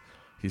 Just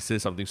he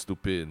says something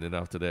stupid and then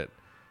after that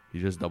he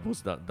just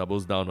doubles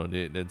down on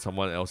it. Then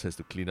someone else has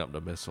to clean up the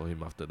mess for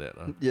him after that.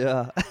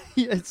 Yeah,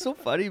 it's so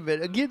funny,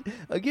 man. Again,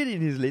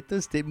 in his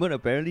latest statement,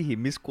 apparently he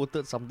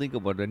misquoted something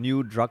about the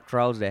new drug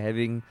trials they're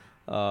having.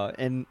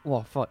 And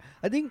wow, fuck!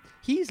 I think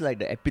he's like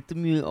the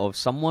epitome of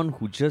someone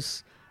who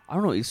just, I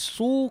don't know, is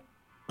so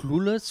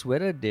clueless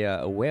whether they are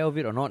aware of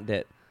it or not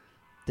that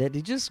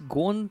they just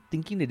go on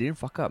thinking they didn't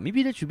fuck up.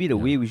 Maybe that should be the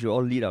way we should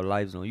all lead our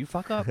lives. No, you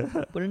fuck up,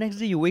 but the next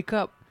day you wake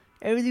up,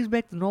 everything's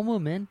back to normal,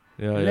 man.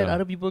 Yeah, let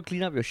other people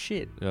clean up your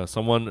shit. Yeah,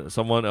 someone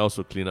else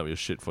will clean up your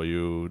shit for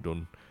you.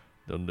 Don't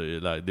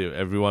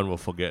everyone will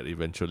forget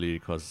eventually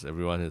because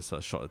everyone has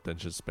such short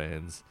attention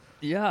spans.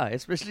 Yeah,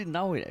 especially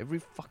now every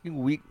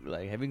fucking week,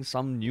 like having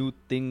some new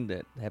thing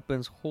that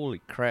happens.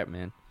 Holy crap,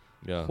 man.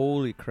 Yeah.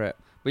 Holy crap.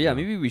 But yeah,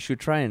 maybe we should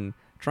try and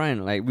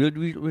like we'll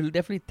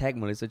definitely tag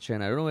Melissa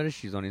Chen. I don't know whether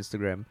she's on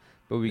Instagram,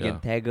 but we can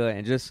tag her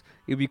and just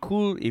it'd be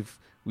cool if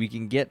we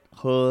can get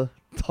her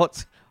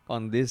thoughts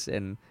on this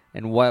and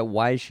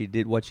why she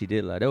did what she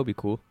did. That would be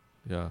cool.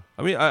 Yeah.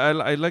 I mean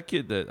I like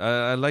it that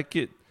I like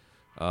it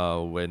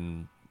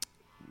when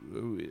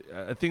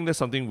I think that's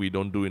something we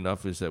don't do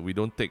enough is that we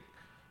don't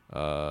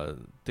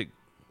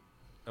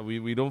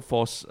we don't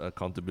force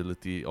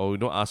accountability or we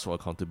don't ask for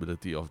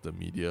accountability of the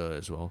media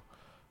as well.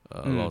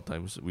 A lot of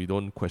times we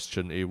don't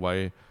question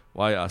why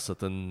are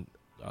certain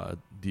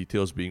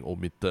details being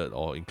omitted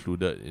or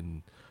included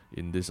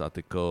in this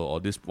article or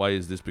why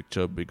is this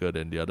picture bigger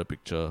than the other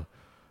picture,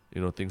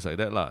 things like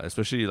that lah.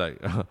 Especially like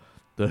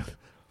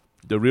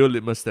the real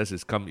litmus test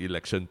is come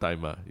election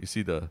time. You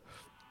see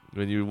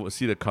when you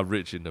see the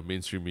coverage in the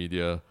mainstream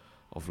media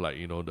of like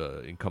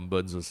the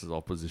incumbents versus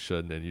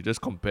opposition, and you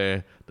just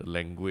compare the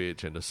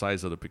language and the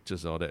size of the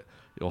pictures and all that.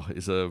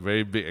 It's a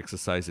very big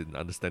exercise in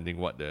understanding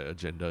what their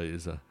agenda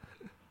is.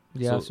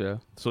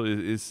 So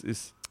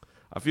it's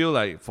I feel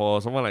like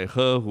for someone like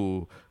her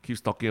who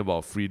keeps talking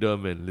about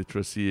freedom and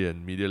literacy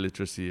and media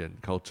literacy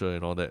and culture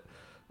and all that,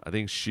 I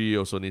think she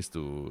also needs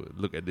to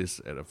look at this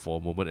for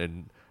a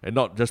moment and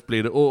not just play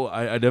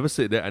I never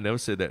said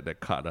that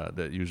card,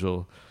 that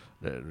usual,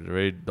 that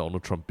very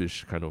Donald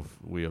Trumpish kind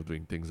of way of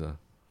doing things.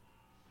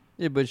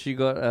 Yeah, but she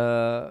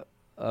got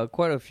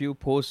quite a few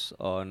posts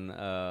on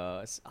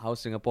how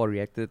Singapore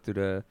reacted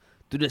to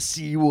the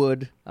C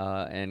word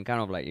and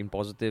kind of like in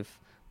positive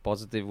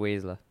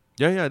ways lah.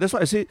 Yeah, that's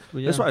what I say.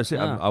 That's what I say.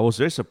 I was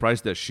very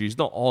surprised that she's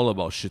not all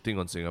about shitting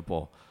on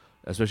Singapore,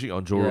 especially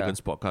on Joe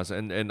Rogan's podcast.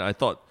 And I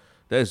thought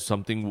that is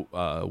something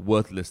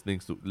worth listening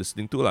to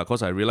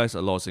because I realized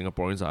a lot of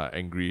Singaporeans are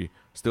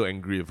still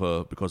angry with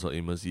her because of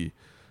Amos Yee.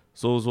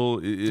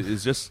 So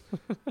it's just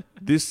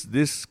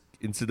this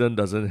incident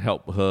doesn't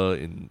help her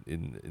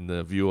in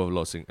the view of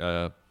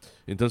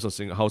in terms of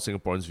how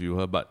Singaporeans view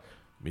her, but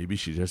maybe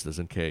she just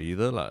doesn't care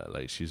either.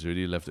 Like she's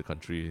already left the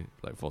country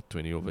like for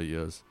 20 over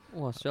years.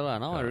 Oh,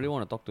 now I really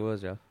want to talk to her,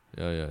 yeah.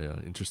 Yeah.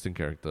 Interesting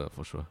character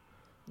for sure.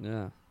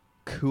 Yeah.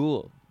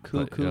 Cool.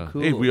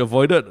 Hey, we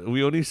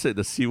only said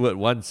the C word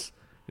once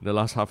in the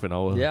last half an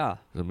hour. Yeah.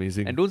 It's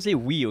amazing. And don't say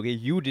we, okay?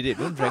 You did it.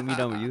 Don't drag me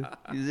down with you.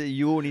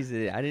 You only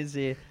said it. I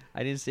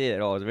didn't say it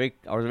at all.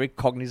 I was very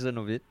cognizant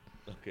of it.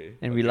 Okay.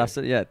 And we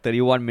lasted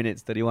 31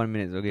 minutes. Okay,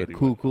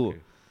 31, cool. okay.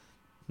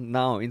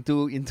 Now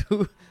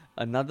into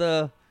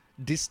another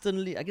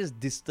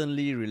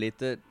distantly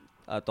related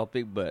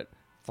topic, but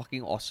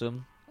fucking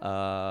awesome.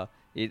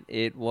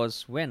 It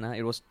was when?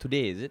 It was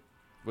today, is it?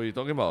 Were you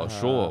talking about a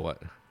show or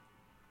what?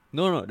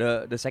 No,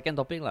 the second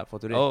topic for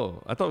today.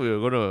 Oh, I thought we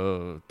were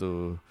going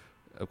to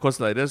of course,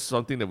 like that's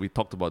something that we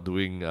talked about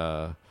doing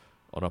on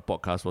our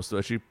podcast, was to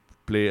actually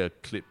play a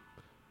clip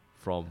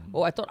from...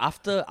 Oh, I thought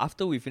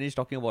after we finished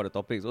talking about the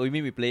topics. Oh, you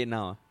mean we play it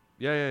now?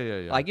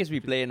 Yeah. I guess we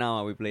play it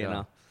now. We play it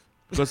now.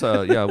 Because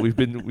we've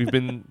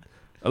been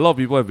a lot of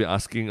people have been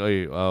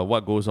asking,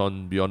 what goes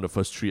on beyond the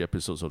first 3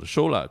 episodes of the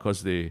show,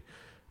 because they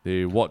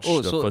watch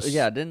first...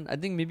 then I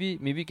think maybe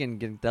you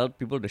can tell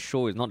people the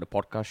show is not the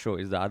podcast show,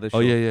 it's the other show.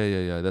 Oh,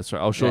 yeah, that's right.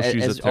 Our show,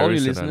 she's a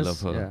terrorist and I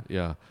love her.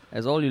 Yeah.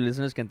 As all you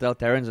listeners can tell,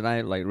 Terrence and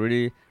I like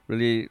really,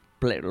 really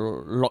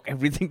lock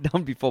everything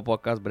down before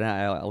podcast, but then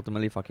I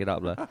ultimately fuck it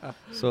up.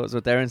 So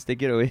Terrence,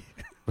 take it away.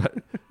 But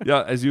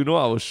yeah, as you know,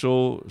 our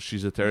show,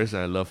 She's a Terrorist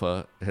and I Love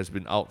Her, has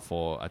been out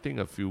for, I think,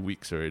 a few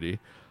weeks already.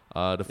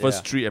 The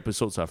first 3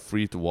 episodes are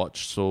free to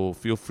watch, so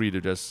feel free to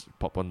just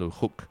pop on the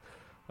Hook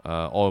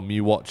or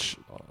Me Watch,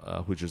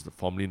 which is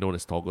formerly known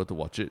as Toggle, to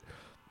watch it.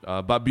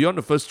 But beyond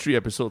the first 3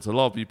 episodes, a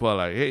lot of people are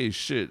like, hey,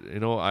 shit,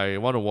 I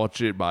want to watch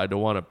it, but I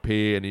don't want to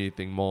pay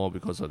anything more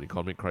because of the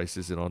economic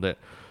crisis and all that.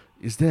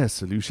 Is there a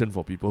solution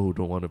for people who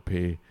don't want to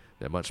pay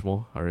that much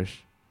more,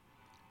 Harish?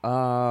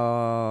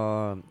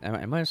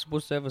 Am I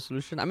supposed to have a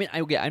solution? I mean,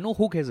 I know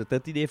Hook has a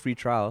 30-day free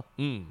trial.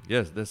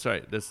 Yes, that's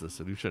right. That's the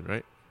solution,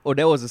 right? Oh,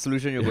 that was the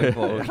solution you're going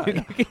for.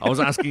 Okay. I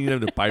wasn't asking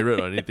them to pirate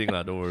or anything,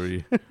 don't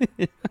worry.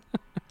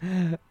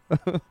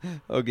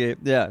 Okay,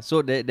 yeah.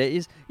 So there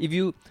is, if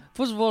you,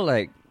 first of all,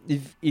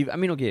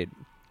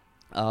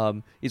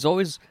 it's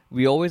always,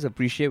 we always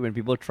appreciate when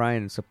people try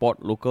and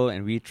support local,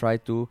 and we try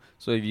to.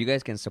 So if you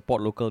guys can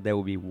support local, that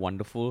would be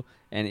wonderful.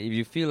 And if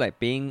you feel like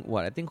paying,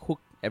 I think Hook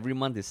every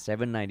month is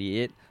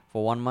 $7.98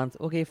 for 1 month.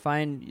 Okay,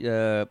 fine.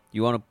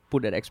 You want to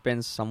put that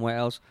expense somewhere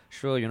else?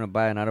 Sure. You want to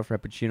buy another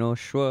Frappuccino?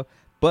 Sure.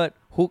 But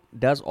Hook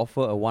does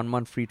offer a 1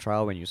 month free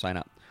trial when you sign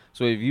up.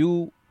 So if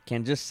you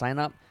can just sign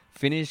up,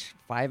 finish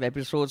 5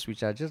 episodes,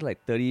 which are just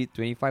like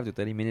 25 to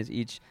 30 minutes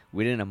each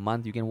within a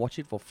month, you can watch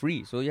it for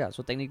free. So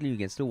technically you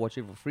can still watch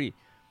it for free.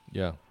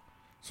 Yeah.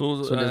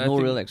 So there's no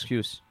real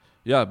excuse.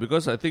 Yeah,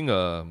 because I think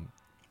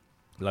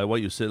like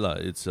what you said,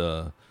 it's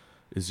a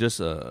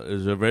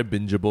very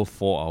bingeable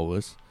 4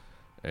 hours,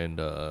 and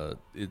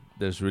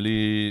there's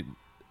really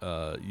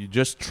you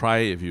just try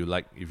if you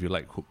like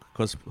Hook,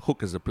 because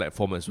Hook is a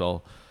platform as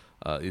well.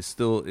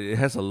 It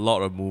has a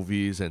lot of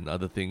movies and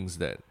other things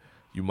that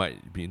you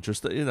might be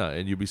interested in,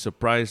 and you'll be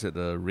surprised at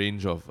the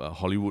range of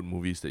Hollywood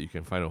movies that you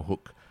can find on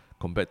Hook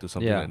compared to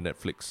something like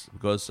Netflix.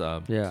 Because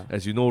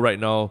as you know, right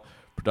now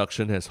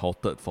production has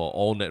halted for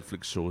all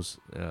Netflix shows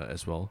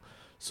as well.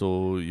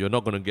 So you're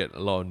not going to get a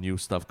lot of new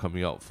stuff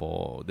coming out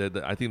for...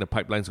 I think the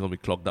pipeline's going to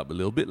be clogged up a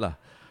little bit.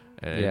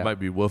 And it might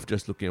be worth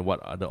just looking at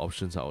what other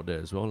options are out there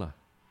as well.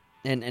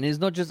 And it's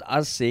not just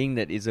us saying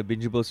that it's a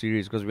bingeable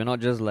series, because we're not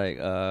just like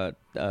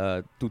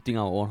tooting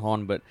our own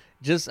horn, but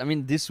just, I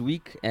mean, this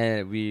week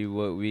we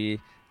were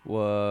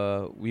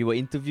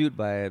interviewed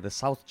by the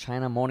South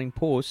China Morning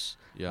Post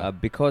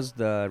because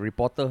the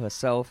reporter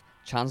herself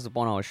chanced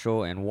upon our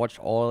show and watched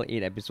all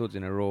 8 episodes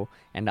in a row.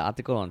 And the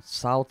article on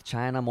South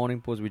China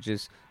Morning Post, which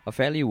is a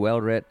fairly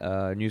well-read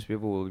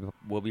newspaper,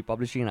 will be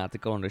publishing an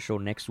article on the show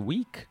next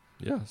week.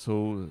 Yeah,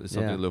 so it's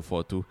something to look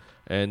forward to.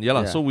 And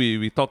so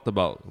we talked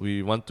about,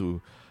 we want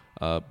to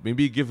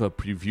maybe give a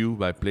preview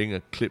by playing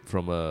a clip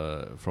from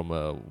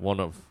one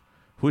of...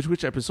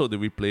 Which episode did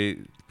we play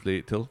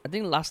it till? I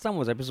think last time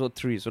was episode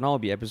 3, so now it'll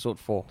be episode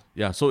 4.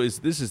 Yeah, so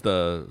this is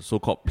the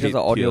so-called paid just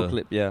an audio tier.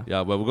 Clip, yeah.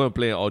 Yeah, but we're going to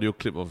play an audio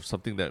clip of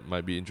something that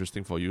might be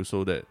interesting for you,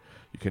 so that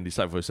you can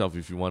decide for yourself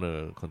if you want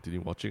to continue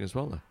watching as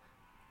well.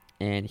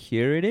 And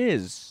here it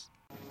is.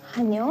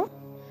 Hanyo,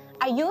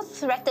 are you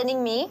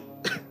threatening me?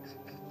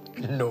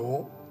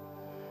 No.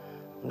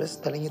 I'm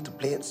just telling you to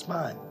play it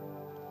smart.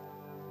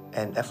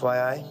 And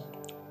FYI,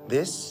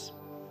 this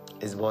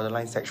is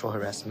borderline sexual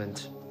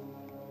harassment.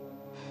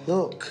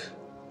 Look,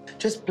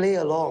 just play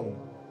along.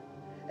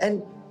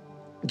 And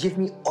give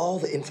me all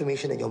the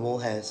information that your mole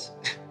has.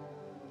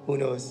 Who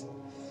knows?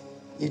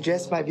 You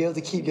just might be able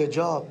to keep your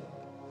job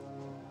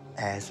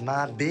as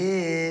my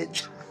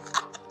bitch.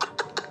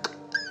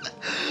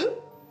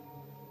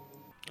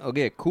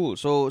 Okay, cool.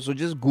 So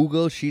just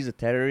Google She's a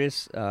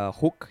Terrorist,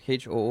 Hook,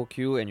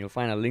 Hooq, and you'll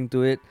find a link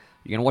to it.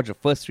 You can watch the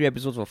first 3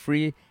 episodes for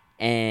free.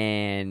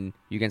 and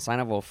you can sign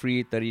up for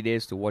free 30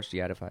 days to watch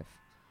the other 5.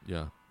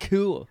 Yeah.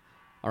 Cool.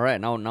 All right,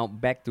 now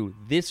back to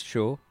this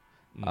show,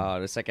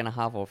 the second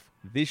half of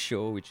this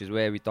show, which is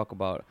where we talk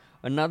about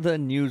another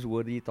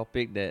newsworthy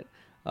topic that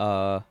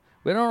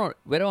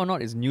whether or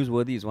not it's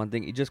newsworthy is one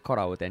thing. It just caught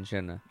our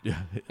attention.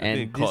 Yeah. I And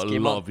think it this caught a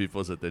came lot out- of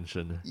people's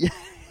attention. Yeah,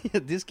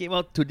 this came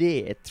out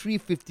today at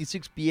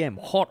 3:56 p.m.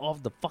 Hot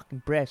off the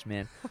fucking press,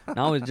 man.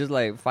 Now it's just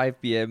like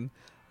 5 p.m.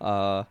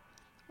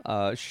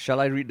 Shall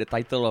I read the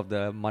title of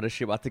the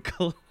Mothership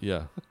article?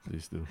 Yeah,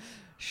 please do.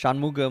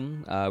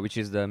 Shanmugam, which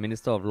is the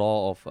Minister of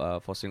Law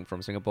of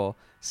from Singapore,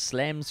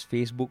 slams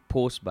Facebook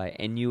post by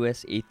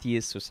NUS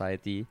Atheist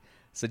Society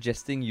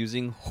suggesting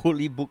using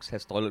holy books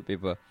as toilet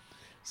paper.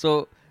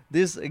 So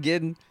this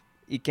again,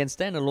 it can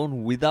stand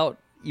alone without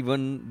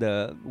even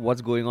the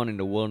what's going on in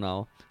the world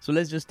now. So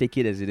let's just take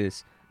it as it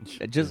is.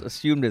 Just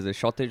assume there's a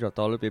shortage of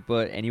toilet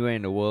paper anywhere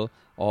in the world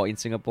or in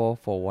Singapore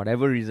for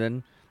whatever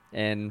reason,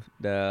 and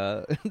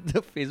the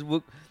the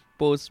Facebook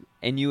post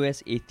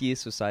NUS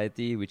Atheist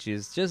Society, which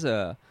is just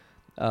a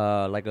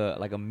like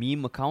a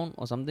meme account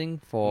or something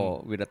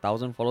for with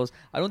 1,000 followers.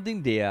 I don't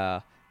think they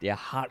are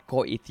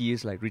hardcore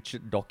atheists like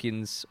Richard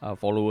Dawkins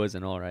followers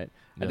and all, right?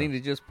 I Yeah. think they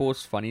just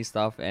post funny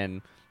stuff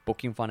and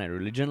poking fun at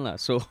religion lah.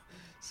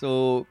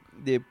 So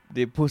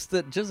they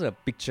posted just a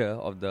picture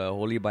of the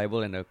Holy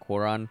Bible and the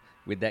Quran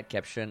with that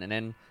caption, and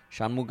then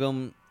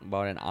Shanmugam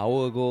about an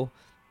hour ago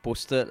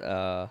posted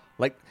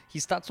like he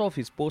starts off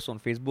his post on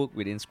Facebook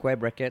with in square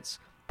brackets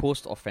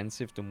post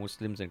offensive to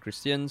Muslims and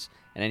Christians,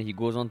 and then he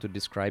goes on to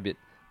describe it.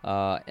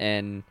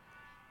 And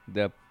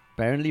the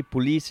apparently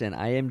police and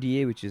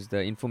IMDA, which is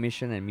the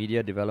Information and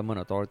Media Development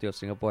Authority of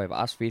Singapore, have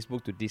asked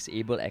Facebook to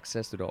disable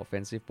access to the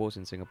offensive post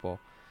in Singapore.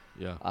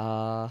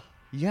 Yeah.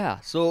 Yeah.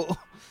 So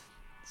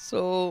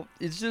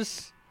it's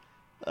just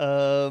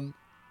I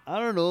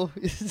don't know.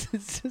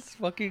 It's just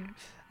fucking.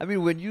 I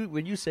mean, when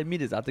you sent me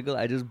this article,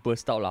 I just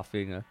burst out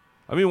laughing.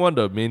 I mean, one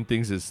of the main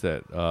things is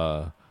that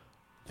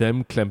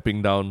them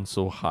clamping down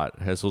so hard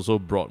has also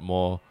brought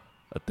more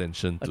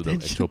attention to the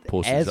actual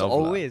post as itself. lah.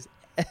 always.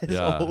 As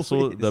Yeah. always.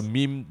 So the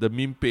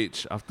meme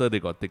page, after they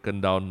got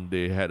taken down,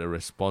 they had a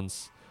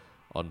response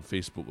on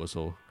Facebook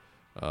also,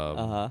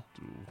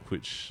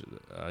 which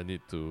I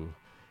need to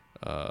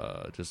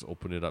just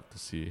open it up to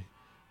see.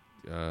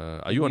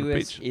 Are you on the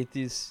US page?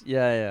 80s,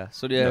 yeah.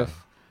 So they have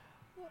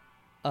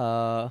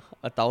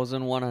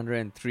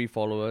 1,103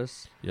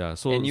 followers. Yeah.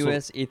 So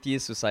NUS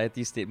Atheist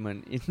Society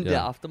statement. In the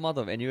Yeah. aftermath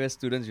of NUS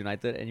Students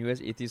United,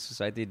 NUS Atheist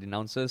Society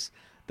denounces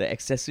the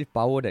excessive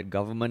power that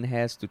government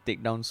has to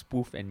take down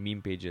spoof and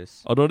meme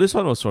pages. although this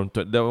one was from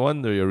that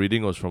one that you're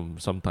reading was from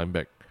some time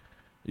back.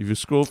 If you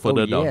scroll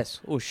further down,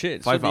 Yes. Oh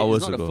shit. 5 so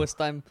hours it's not ago. the first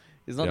time.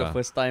 It's not Yeah. the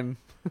first time.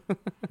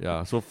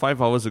 yeah. So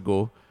 5 hours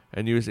ago,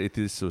 NUS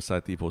Atheist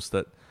Society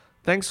posted,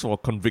 "Thanks for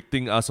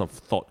convicting us of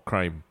thought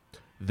crime.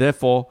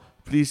 Therefore,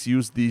 please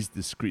use these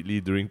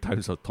discreetly during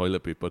times of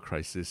toilet paper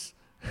crisis."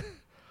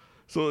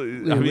 So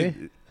I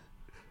mean,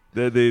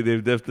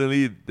 they're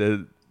definitely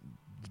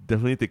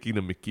taking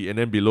the mickey. And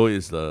then below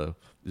is the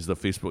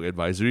Facebook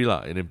advisory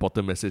lah, an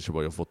important message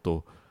about your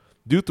photo.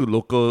 Due to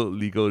local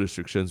legal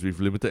restrictions, we've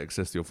limited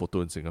access to your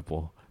photo in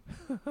Singapore.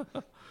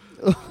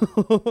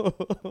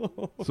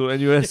 So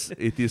NUS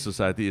Atheist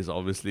Society is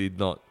obviously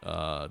not.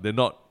 They're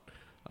not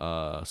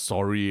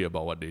sorry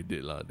about what they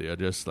did lah. They are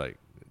just like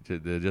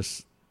they're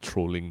just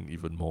trolling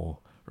even more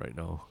right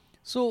now.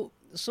 So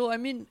I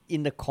mean,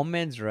 in the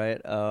comments,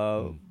 right?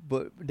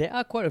 But there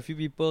are quite a few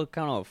people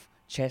kind of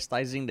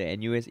chastising the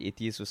NUS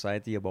Atheist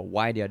Society about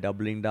why they are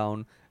doubling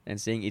down and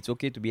saying it's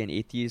okay to be an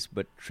atheist,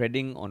 but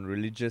treading on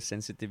religious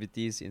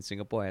sensitivities in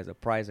Singapore has a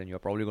price, and you're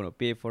probably going to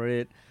pay for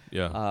it.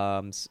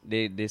 Yeah.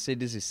 They say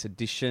this is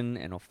sedition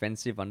and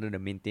offensive under the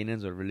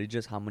Maintenance of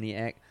Religious Harmony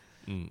Act.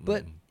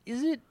 But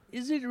is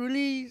it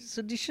really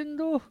sedition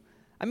though?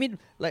 I mean,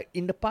 like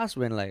in the past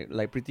when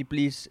like Pretty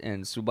Please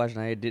and Subhash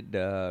Nair did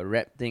the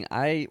rap thing,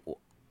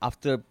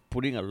 after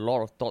putting a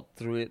lot of thought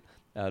through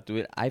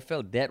it, I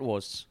felt that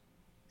was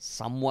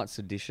somewhat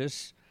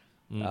seditious.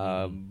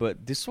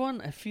 But this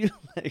one, I feel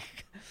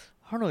like,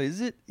 I don't know, is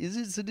it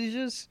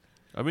seditious?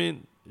 I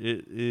mean,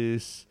 it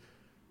is.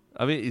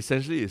 I mean,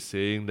 essentially, it's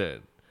saying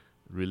that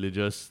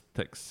religious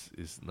text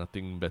is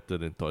nothing better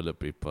than toilet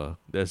paper.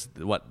 That's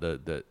what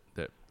that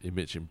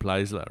image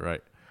implies, lah,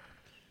 right?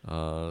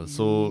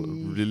 So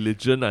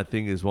religion, I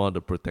think, is one of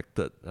the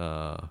protected,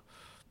 one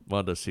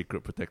of the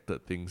sacred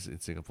protected things in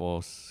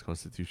Singapore's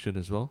constitution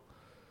as well.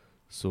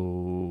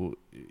 So,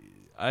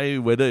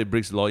 whether it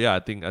breaks law, I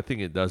think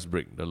it does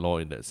break the law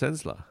in that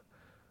sense, lah.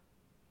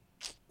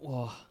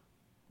 Wow.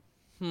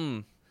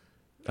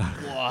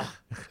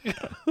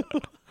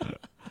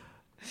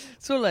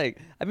 So like,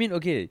 I mean,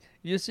 okay,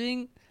 you're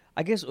saying,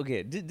 I guess,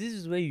 okay, this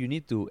is where you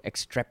need to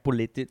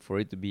extrapolate it for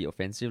it to be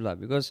offensive lah,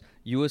 because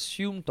you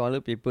assume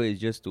toilet paper is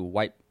just to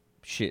wipe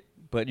shit,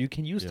 but you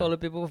can use toilet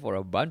paper for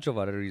a bunch of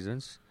other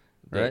reasons,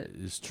 right? That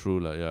is true,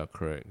 lah. Yeah,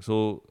 correct.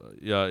 So,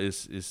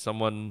 is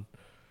someone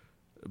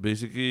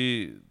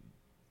basically,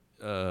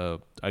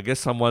 I guess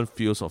someone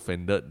feels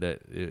offended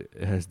that it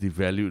has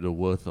devalued the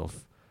worth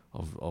of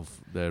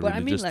their But I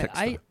mean, religious like,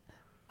 text.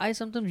 I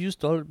sometimes use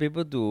toilet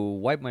paper to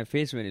wipe my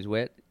face when it's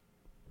wet.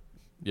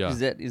 Yeah.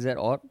 Is that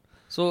odd?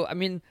 So I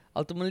mean,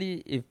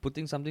 ultimately, if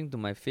putting something to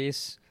my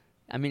face,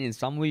 I mean, in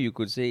some way you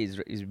could say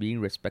is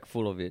being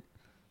respectful of it.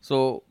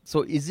 So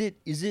is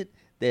it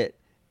that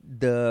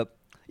the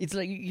it's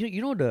like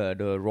you know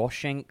the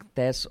Rorschach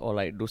test or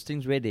like those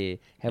things where they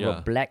have Yeah.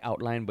 a black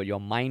outline but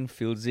your mind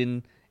fills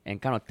in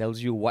and kind of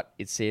tells you what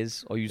it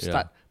says, or you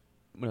start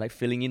like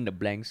filling in the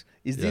blanks.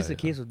 Is this a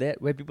case of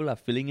that where people are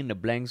filling in the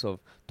blanks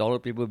of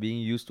toilet paper being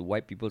used to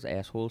wipe people's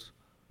assholes?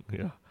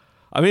 Yeah.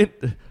 I mean,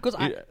 'Cause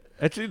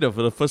actually,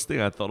 the first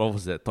thing I thought of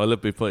was that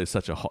toilet paper is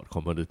such a hot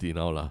commodity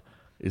now, lah.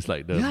 It's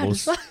like the Yeah,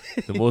 most that's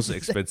why. the most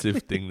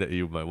expensive thing that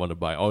you might want to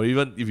buy, or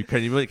even if you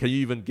can you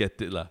even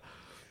get it, lah.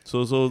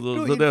 So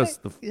in that's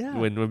fact, yeah.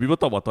 when people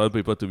talk about toilet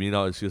paper to me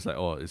now, it's just like,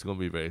 oh, it's gonna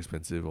be very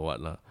expensive or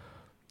what, lah.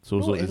 So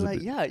No, it's and a like,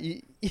 bit, yeah,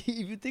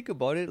 if you think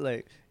about it,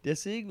 like, they're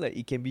saying, like,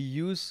 it can be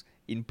used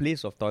in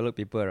place of toilet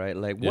paper, right?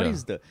 Like, what Yeah.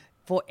 is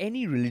for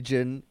any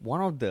religion,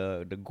 one of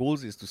the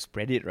goals is to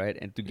spread it, right?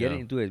 And to get it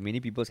Yeah. into as many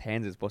people's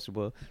hands as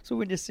possible. So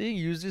when they're saying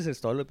use this as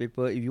toilet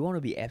paper, if you want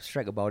to be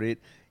abstract about it,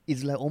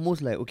 it's like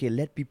almost like, okay,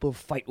 let people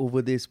fight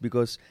over this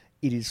because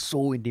it is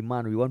so in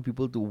demand. We want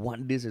people to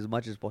want this as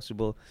much as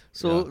possible.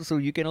 So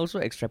you can also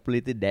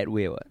extrapolate it that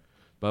way, what?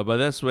 but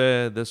that's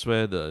where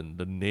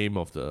the name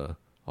of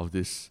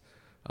this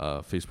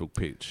Facebook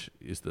page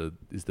is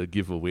the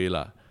giveaway,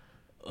 lah.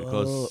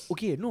 Because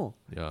Okay, no.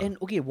 Yeah. And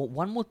okay,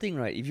 one more thing,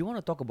 right? If you want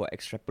to talk about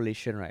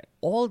extrapolation, right?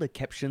 All the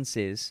caption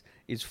says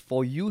is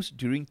for use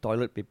during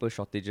toilet paper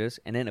shortages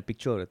and then a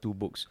picture of the two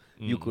books.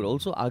 You could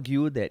also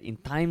argue that in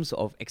times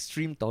of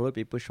extreme toilet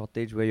paper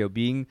shortage where you're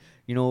being,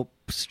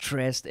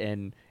 stressed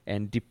and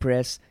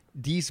depressed,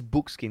 these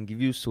books can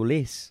give you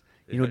solace.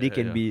 They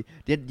can be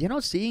they're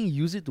not saying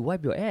use it to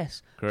wipe your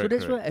ass. So Correct,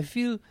 that's correct.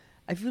 why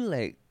I feel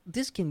like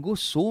this can go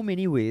so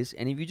many ways,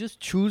 and if you just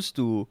choose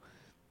to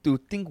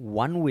think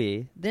one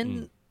way,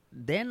 then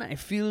I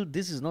feel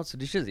this is not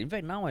seditious. In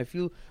fact, now I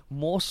feel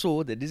more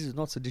so that this is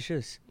not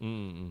seditious.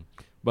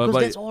 Because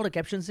that's all the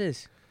caption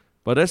says.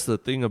 But that's the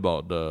thing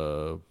about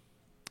the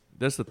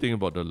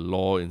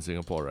law in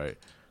Singapore, right?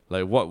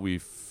 Like what we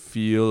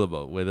feel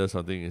about whether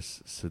something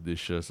is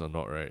seditious or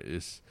not, right?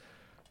 Is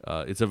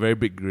it's a very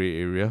big gray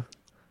area,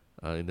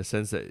 in the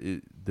sense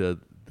that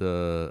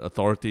the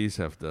authorities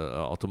have the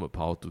ultimate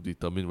power to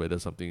determine whether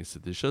something is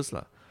seditious,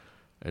 lah.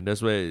 And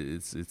that's where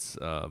it's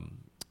I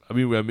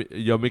mean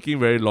you're making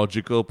very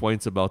logical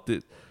points about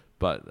it,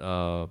 but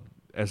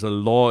as a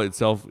law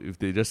itself, if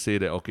they just say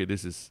that okay,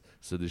 this is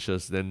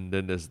seditious, then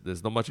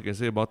there's not much you can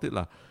say about it,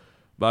 lah.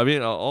 But I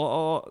mean,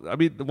 I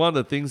mean, one of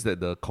the things that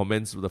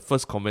the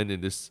first comment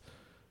in this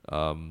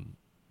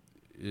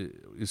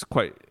is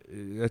quite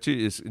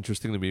actually is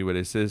interesting to me, where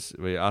it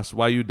asks,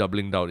 why are you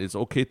doubling down? It's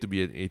okay to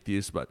be an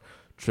atheist, but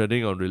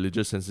treading on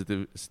religious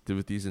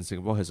sensitivities in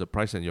Singapore has a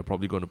price, and you're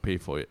probably going to pay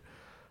for it.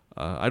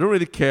 I don't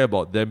really care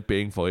about them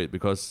paying for it,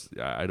 because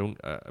I don't.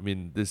 I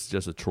mean, this is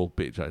just a troll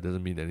page. It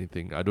doesn't mean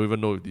anything. I don't even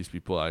know if these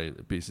people are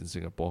based in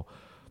Singapore.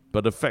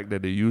 But the fact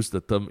that they use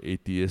the term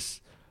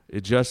atheist,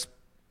 it just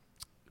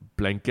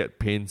blanket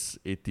paints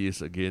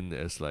atheists again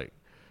as like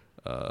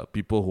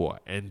people who are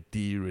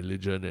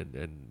anti-religion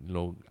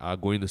and are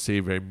going to say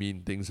very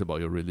mean things about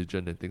your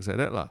religion and things like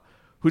that, lah.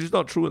 Which is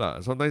not true,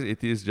 lah. Sometimes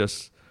atheists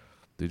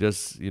they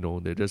just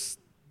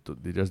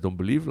don't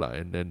believe, lah,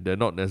 and then they're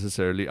not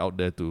necessarily out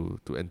there to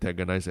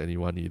antagonize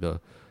anyone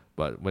either.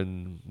 But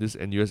when this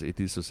NUS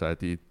Atheist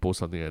Society posts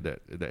something like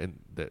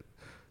that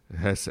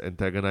has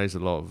antagonized a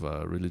lot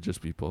of religious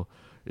people,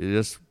 it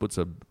just puts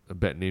a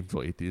bad name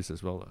for atheists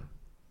as well, lah.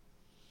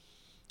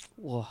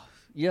 Wow.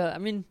 Yeah, I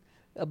mean,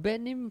 a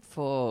bad name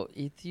for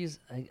atheists,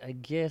 I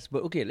guess.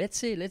 But okay, let's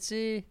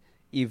say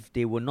if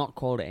they were not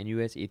called the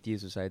NUS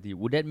Atheist Society,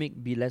 would that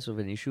be less of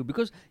an issue?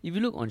 Because if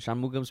you look on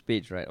Shanmugam's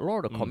page, right, a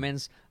lot of the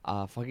comments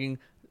are fucking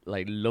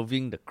like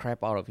loving the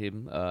crap out of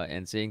him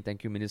and saying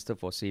thank you, Minister,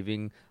 for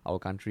saving our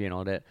country and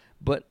all that.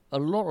 But a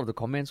lot of the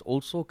comments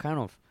also kind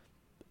of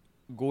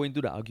go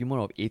into the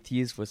argument of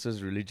atheists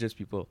versus religious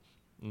people.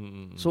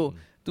 So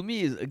to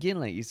me, it's again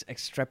like it's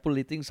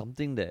extrapolating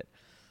something that,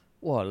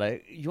 well,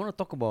 like you want to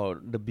talk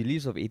about the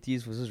beliefs of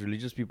atheists versus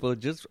religious people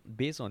just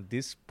based on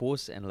this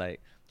post and like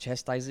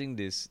chastising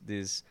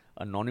this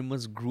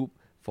anonymous group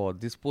for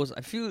this post.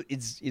 I feel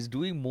it's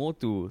doing more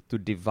to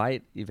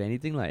divide, if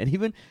anything, like. And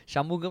even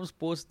Shanmugam's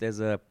post, there's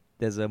a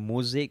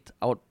mosaiced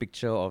out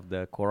picture of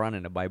the Quran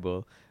and the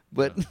Bible,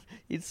 but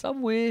in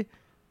some way,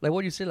 like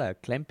what you say,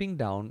 like clamping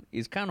down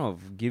is kind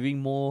of giving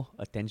more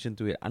attention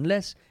to it.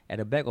 Unless at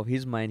the back of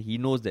his mind, he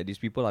knows that these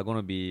people are going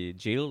to be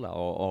jailed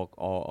or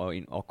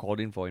called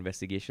in for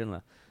investigation.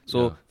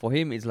 So for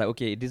him, it's like,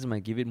 okay, this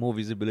might give it more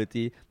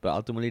visibility, but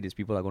ultimately these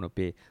people are going to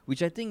pay.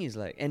 Which I think is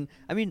like, and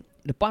I mean,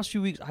 the past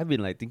few weeks, I've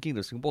been like thinking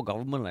the Singapore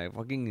government like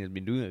fucking has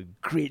been doing a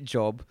great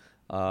job.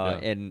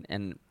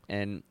 And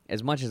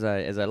as much as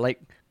I like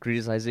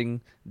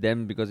criticizing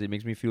them because it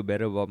makes me feel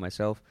better about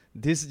myself,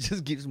 this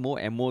just gives more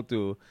ammo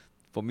to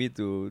for me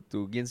to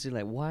again say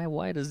like,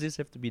 why does this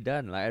have to be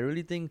done? Like, I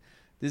really think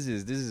this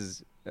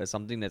is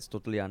something that's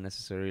totally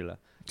unnecessary, lah.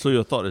 So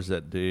your thought is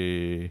that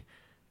they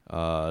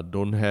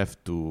don't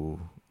have to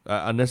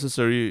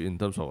unnecessary in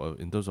terms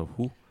of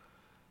who?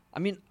 I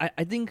mean,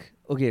 I think,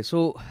 okay,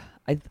 so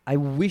I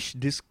wish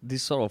this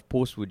sort of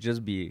post would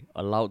just be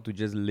allowed to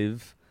just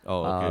live.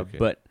 Oh, okay.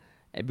 But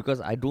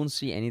because I don't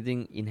see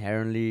anything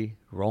inherently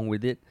wrong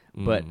with it.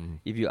 But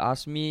if you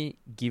ask me,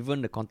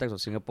 given the context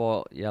of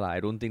Singapore, I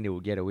don't think they will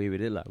get away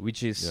with it,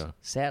 which is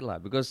sad,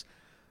 because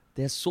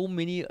there's so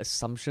many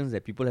assumptions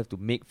that people have to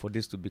make for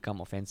this to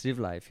become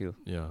offensive, I feel.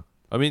 Yeah.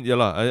 I mean,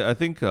 I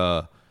think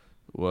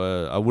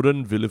well, I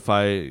wouldn't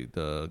vilify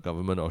the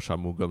government or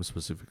Shanmugam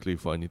specifically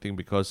for anything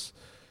because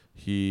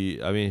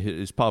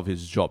it's part of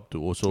his job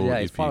to also... Yeah,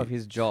 it's part of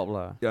his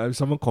job. Yeah, if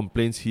someone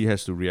complains, he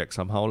has to react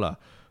somehow.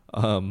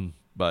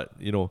 But,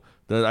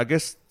 I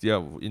guess,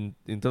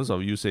 in terms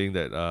of you saying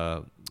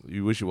that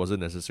you wish it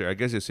wasn't necessary, I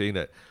guess you're saying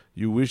that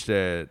you wish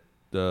that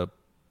the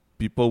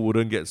people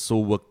wouldn't get so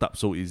worked up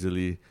so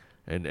easily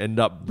and end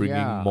up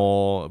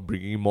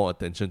bringing more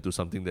attention to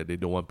something that they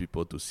don't want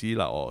people to see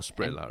or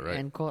spread,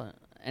 right?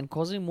 And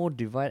causing more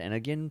divide, and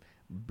again,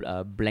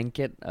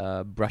 blanket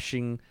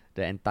brushing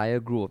the entire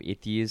group of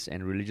atheists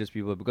and religious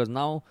people, because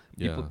now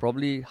people,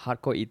 probably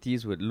hardcore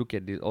atheists, would look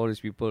at all these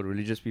people,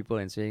 religious people,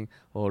 and saying,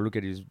 oh, look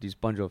at this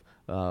bunch of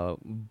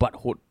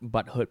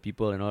butt-hurt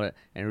people and all that,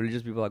 and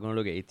religious people are going to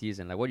look at atheists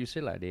and like what you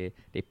say,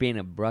 they paint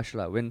a brush,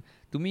 when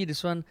to me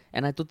this one,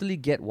 and I totally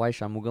get why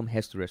Shanmugam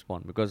has to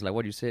respond, because like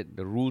what you said,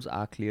 the rules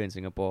are clear in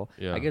Singapore.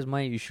 I guess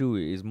my issue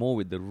is more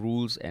with the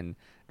rules and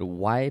the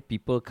why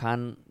people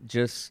can't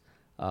just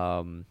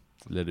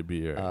let it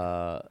be.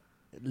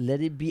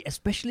 Let it be,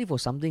 especially for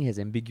something as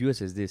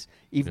ambiguous as this.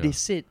 If they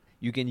said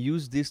you can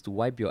use this to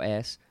wipe your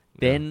ass,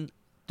 then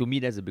to me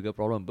that's a bigger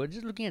problem. But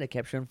just looking at the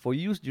caption, for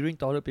use during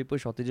toilet paper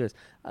shortages,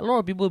 a lot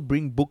of people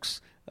bring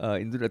books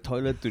into the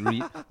toilet to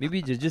read.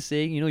 Maybe just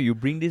saying, you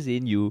bring this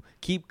in, you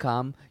keep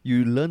calm,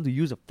 you learn to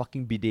use a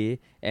fucking bidet,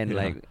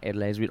 and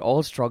as with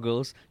all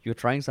struggles, you're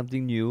trying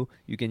something new,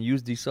 you can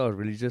use these sort of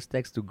religious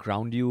texts to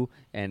ground you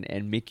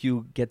and make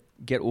you get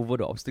over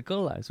the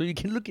obstacle. So you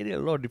can look at it a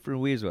lot of different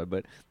ways,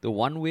 but the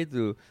one way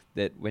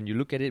that when you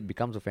look at it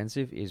becomes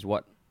offensive is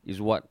what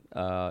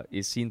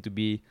is seen to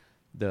be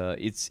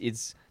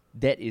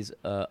that is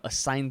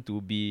assigned to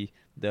be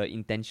the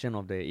intention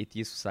of the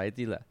atheist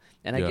society.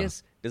 And I guess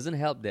it doesn't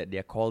help that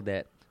they're called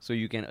that. So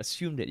you can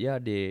assume that,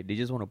 they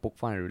just want to poke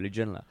fun at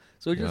religion.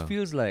 So it just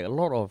feels like a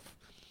lot of,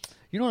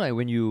 like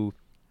when you're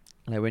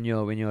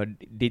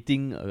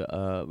dating,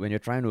 when you're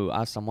trying to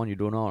ask someone you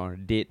don't know on a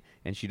date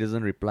and she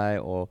doesn't reply,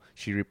 or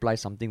she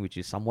replies something which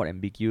is somewhat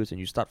ambiguous, and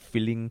you start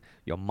filling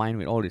your mind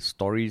with all these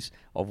stories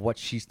of what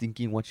she's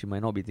thinking, what she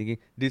might not be thinking.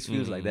 This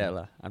feels like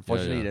that.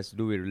 Unfortunately, it has to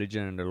do with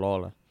religion and the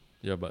law.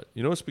 Yeah, but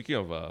speaking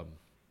of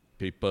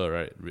paper,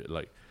 right?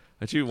 Like,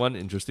 actually, one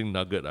interesting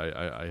nugget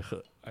I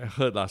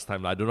heard last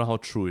time. I don't know how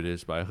true it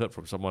is, but I heard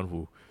from someone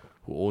who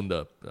owned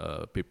a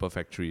paper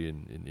factory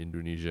in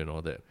Indonesia and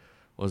all that,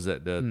 was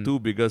that the two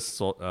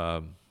biggest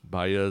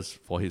buyers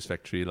for his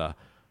factory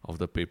of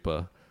the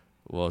paper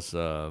was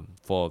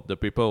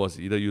was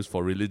either used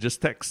for religious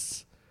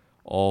texts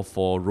or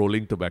for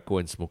rolling tobacco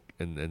and smoke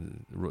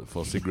and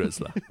for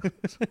cigarettes.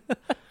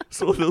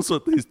 So those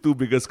were his two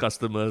biggest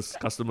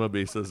customer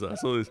bases.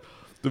 So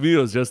to me, it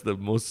was just the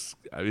most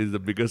the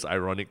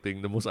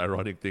most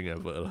ironic thing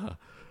ever.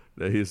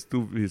 That his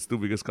two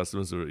biggest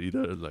customers were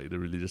either like the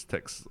religious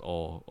texts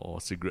or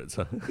cigarettes.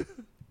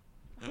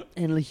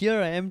 And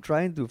here I am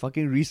trying to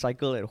fucking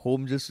recycle at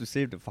home just to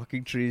save the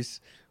fucking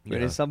trees.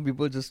 Whereas some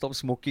people just stop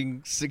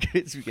smoking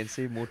cigarettes, we can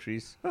save more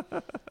trees.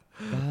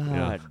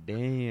 God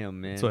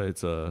damn, man. So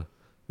it's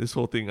this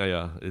whole thing,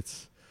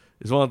 it's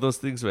one of those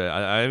things where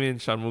I mean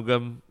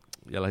Shanmugam,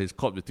 he's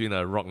caught between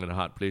a rock and a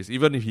hard place.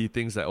 Even if he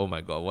thinks that, oh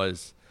my god, why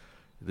is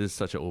this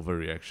such an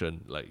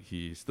overreaction? Like,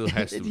 he still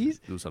has to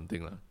do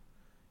something.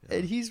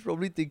 And he's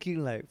probably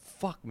thinking like,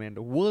 fuck man,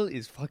 the world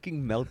is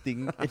fucking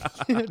melting. And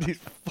here are these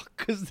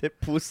fuckers that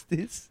post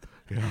this.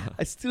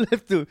 I still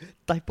have to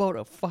type out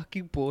a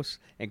fucking post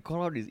and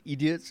call out these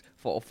idiots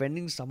for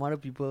offending some other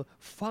people.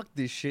 Fuck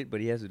this shit, but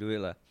he has to do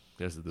it.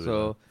 He has to do it.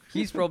 So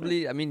he's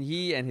probably, I mean,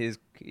 he and his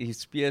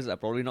peers are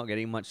probably not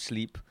getting much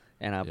sleep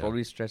and are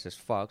probably stressed as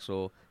fuck.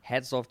 So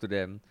hats off to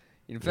them.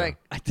 In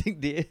fact, I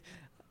think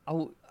I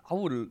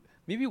would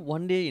maybe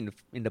one day in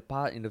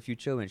the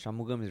future, when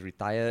Shanmugam is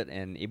retired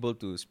and able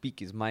to speak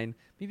his mind,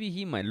 maybe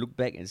he might look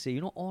back and say,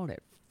 all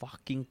that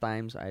fucking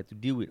times I had to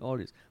deal with all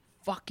this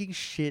fucking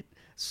shit,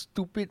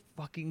 stupid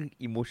fucking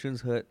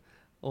emotions hurt.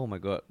 Oh my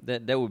god,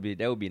 that would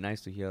be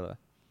nice to hear.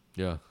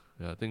 Yeah.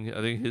 I think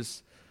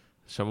his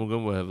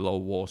Shanmugam will have a lot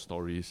of war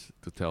stories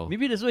to tell.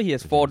 Maybe that's why he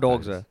has 4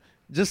 dogs.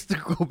 Just to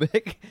go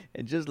back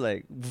and just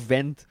like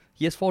vent.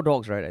 He has 4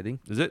 dogs, right? I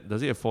think.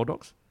 Does he have 4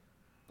 dogs?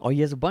 Oh,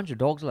 he has a bunch of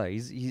dogs,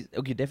 He's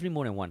okay, definitely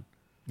more than one.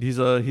 He's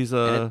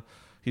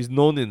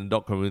known in the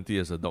dog community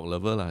as a dog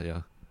lover,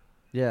 yeah.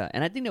 Yeah,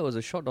 and I think there was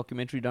a short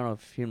documentary done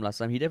of him last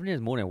time. He definitely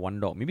has more than one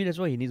dog. Maybe that's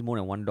why he needs more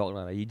than one dog.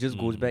 Like, he just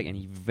goes back and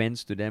he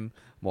vents to them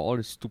about all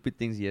the stupid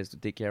things he has to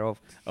take care of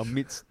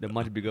amidst the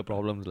much bigger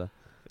problems.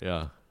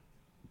 Yeah.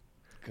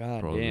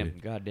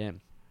 God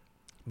damn.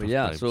 But Tough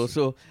yeah, times.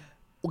 so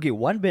okay,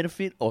 one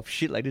benefit of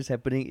shit like this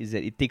happening is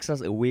that it takes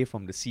us away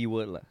from the C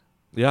word.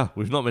 Yeah,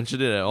 we've not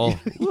mentioned it at all.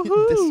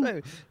 That's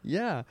right.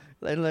 Yeah.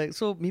 Like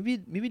so maybe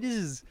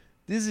this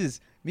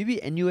is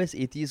maybe NUS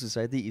atheist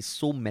society is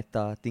so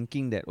meta,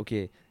 thinking that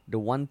okay, the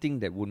one thing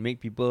that would make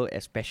people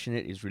as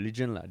passionate is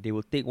religion. They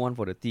will take one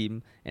for the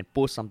team and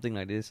post something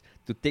like this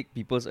to take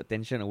people's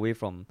attention away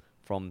from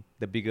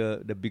the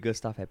bigger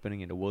stuff happening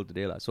in the world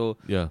today. So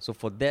Yeah. so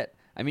for that,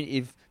 I mean,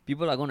 if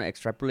people are gonna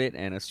extrapolate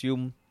and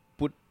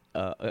put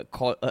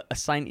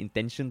assign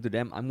intention to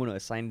them, I'm gonna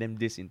assign them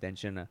this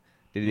intention.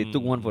 That they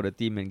took one for the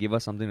team and give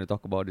us something to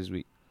talk about this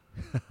week.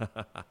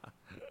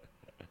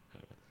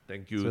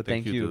 Thank you. So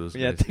thank you to those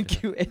Yeah, guys.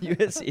 thank you,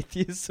 NUS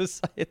Atheist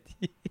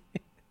Society.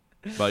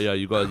 But yeah,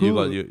 you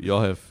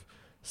all have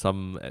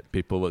some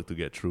paperwork to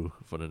get through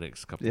for the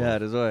next couple Yeah,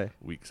 of that's why.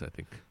 weeks, I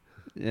think.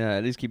 Yeah,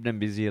 at least keep them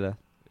busy, lah.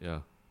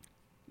 Yeah.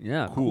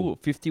 Yeah, Cool. cool.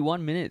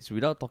 51 minutes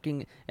without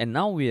talking, and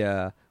now we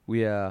have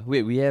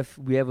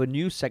a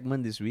new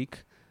segment this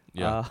week.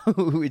 Yeah.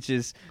 Which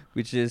is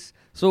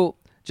so.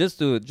 Just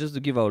to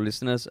give our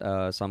listeners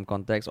some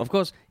context. Of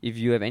course, if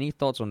you have any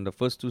thoughts on the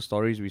first two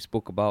stories we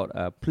spoke about,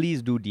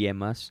 please do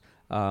DM us.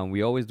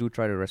 We always do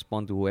try to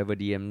respond to whoever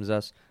DMs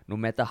us, no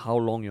matter how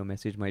long your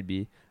message might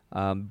be.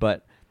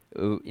 But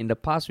in the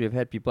past, we have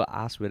had people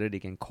ask whether they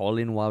can call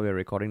in while we're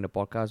recording the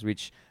podcast,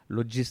 which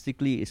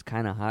logistically is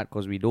kind of hard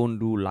because we don't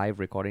do live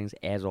recordings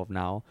as of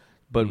now.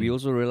 But we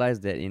also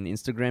realized that in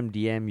Instagram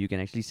DM, you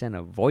can actually send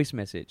a voice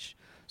message.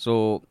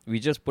 So we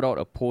just put out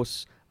a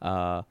post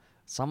a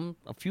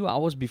few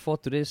hours before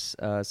today's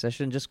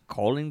session, just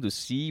calling to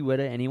see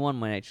whether anyone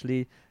might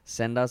actually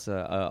send us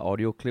a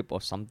audio clip or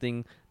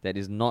something that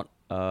is not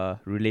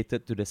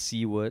related to the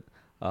C word,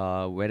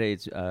 whether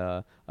it's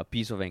a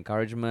piece of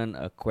encouragement,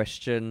 a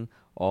question,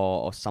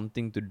 or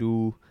something to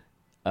do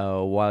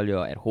while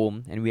you're at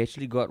home. And we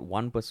actually got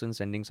one person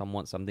sending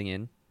something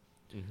in,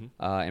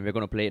 and we're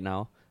going to play it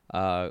now.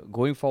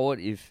 Going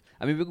forward,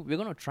 we're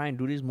going to try and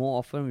do this more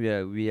often.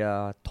 We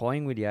are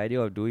toying with the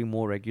idea of doing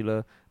more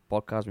regular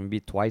podcast, maybe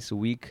twice a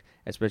week,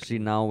 especially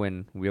now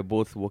when we are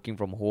both working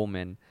from home,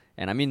 and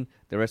I mean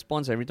the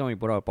response every time we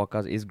put out a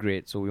podcast is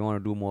great, so we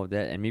want to do more of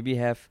that and maybe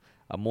have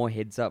a more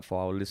heads up for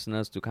our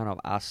listeners to kind of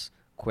ask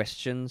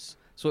questions.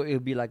 So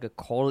it'll be like a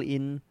call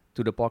in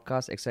to the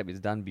podcast, except it's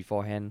done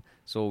beforehand,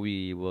 so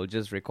we will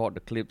just record the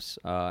clips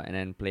and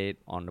then play it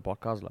on the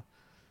podcast lah.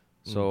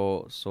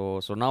 So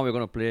now we're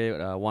going to play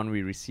one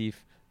we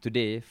received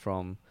today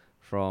from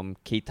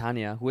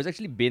Caitanya, who has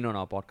actually been on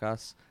our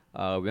podcast.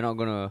 We're not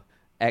going to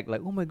act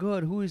like, oh my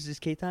god, who is this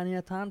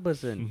Caitanya Tan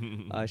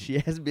person? She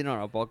has been on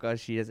our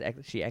podcast. She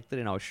acted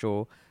in our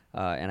show,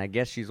 and I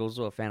guess she's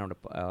also a fan of the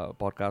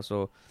podcast.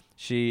 So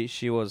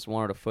she was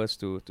one of the first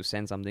to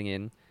send something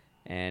in,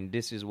 and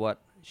this is what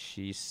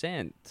she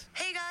sent.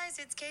 Hey guys,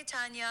 it's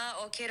Caitanya,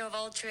 or Kate of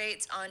All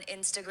Trades on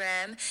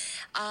Instagram.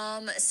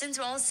 Since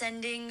we're all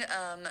sending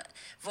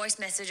voice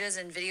messages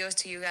and videos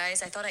to you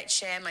guys, I thought I'd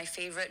share my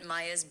favorite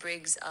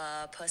Myers-Briggs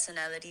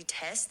personality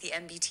test, the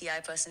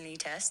MBTI personality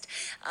test.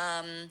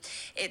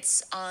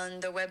 It's on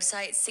the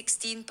website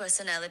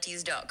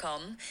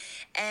 16personalities.com,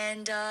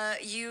 and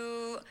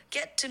you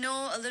get to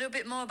know a little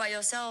bit more about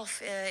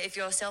yourself if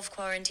you're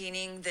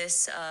self-quarantining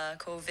this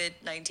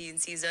COVID-19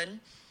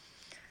 season.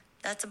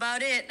 That's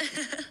about it.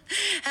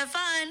 Have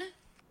fun.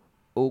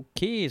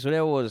 Okay, so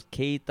that was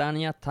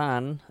Caitanya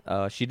Tan.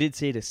 She did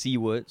say the C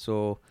word,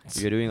 so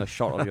if you're doing a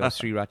shot of your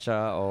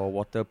sriracha or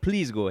water,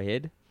 please go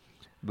ahead.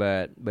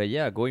 But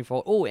yeah, going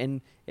forward. Oh,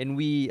 and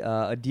we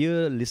a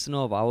dear listener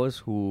of ours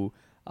who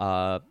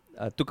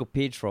took a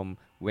page from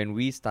when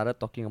we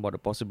started talking about the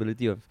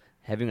possibility of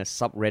having a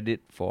subreddit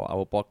for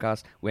our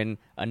podcast, when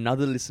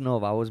another listener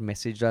of ours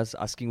messaged us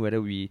asking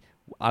whether we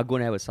are going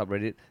to have a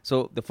subreddit.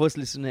 So the first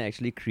listener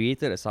actually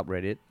created a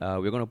subreddit.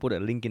 We're going to put a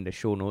link in the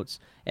show notes.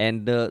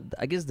 And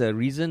I guess the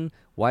reason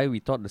why we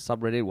thought the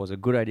subreddit was a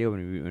good idea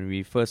when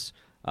we first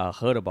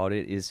heard about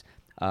it is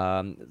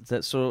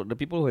so the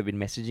people who have been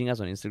messaging us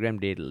on Instagram,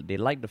 they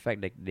like the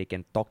fact that they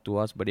can talk to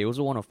us, but they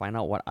also want to find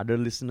out what other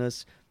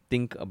listeners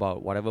think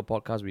about whatever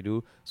podcast we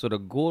do. So the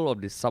goal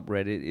of this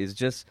subreddit is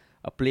just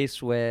a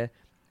place where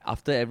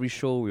after every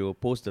show, we will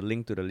post the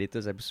link to the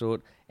latest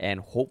episode, and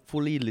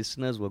hopefully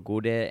listeners will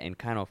go there and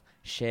kind of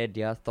share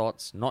their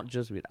thoughts, not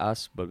just with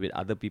us, but with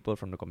other people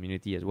from the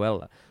community as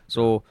well.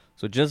 So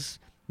just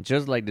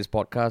like this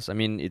podcast, I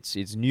mean,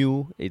 it's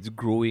new, it's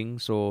growing.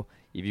 So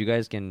if you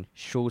guys can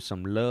show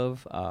some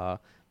love,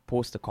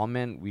 post a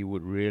comment, we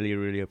would really,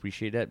 really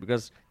appreciate that.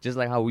 Because just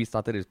like how we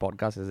started this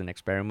podcast as an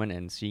experiment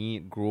and seeing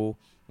it grow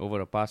over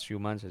the past few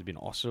months has been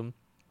awesome,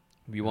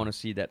 we want to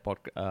see that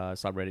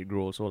subreddit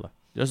grow also.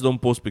 Just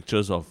don't post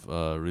pictures of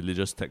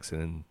religious texts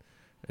and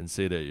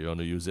say that you want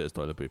to use it as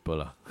toilet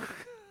paper.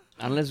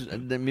 Unless,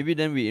 maybe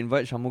then we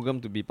invite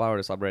Shamugam to be part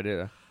of the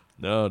subreddit.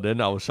 No, then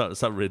our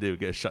subreddit will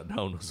get shut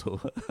down also.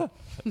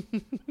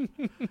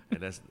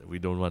 And we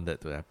don't want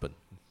that to happen.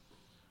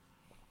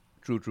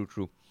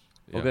 True.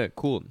 Yeah. Okay,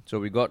 cool. So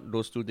we got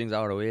those two things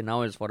out of the way.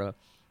 Now it's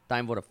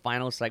time for the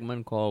final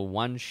segment called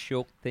One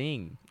Shiok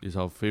Thing. It's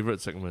our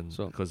favorite segment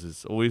So- because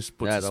it's always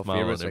puts Yeah, a it's our smile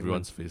on favorite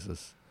everyone's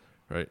faces,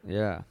 right?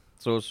 Yeah.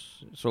 So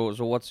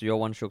what's your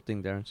One Shiok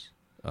Thing, Terrence?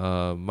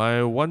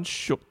 My one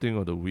shook thing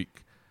of the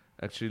week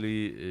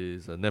actually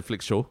is a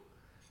Netflix show.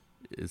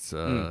 It's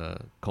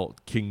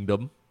called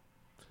Kingdom.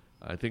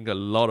 I think a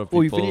lot of people.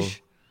 Oh, you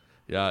finished?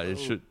 Yeah, it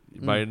should.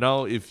 By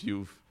now,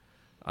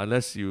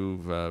 unless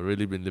you've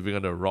really been living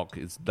on a rock,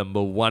 it's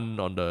number 1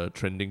 on the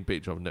trending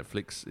page of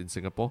Netflix in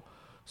Singapore.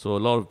 So a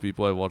lot of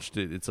people have watched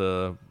it. It's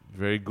a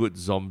very good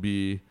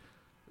zombie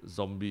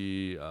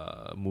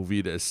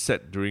movie that is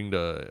set during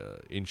the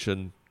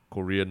ancient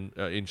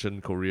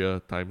Korea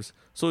times.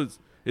 So it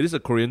is a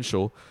Korean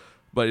show,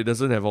 but it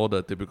doesn't have all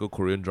the typical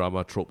Korean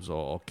drama tropes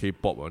or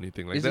K-pop or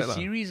anything like It's that. a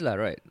series,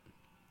 right?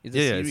 It's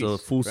It's a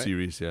full right?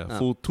 series. Yeah, Ah.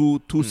 full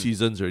two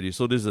seasons already.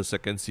 So this is the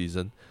second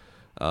season.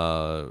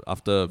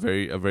 After a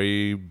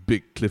very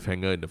big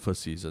cliffhanger in the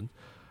first season,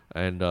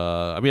 and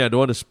I don't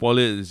want to spoil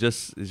it. It's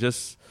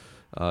just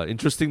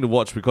interesting to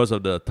watch because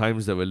of the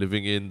times that we're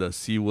living in, the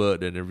C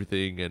word and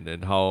everything,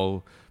 and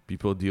how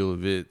people deal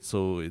with it.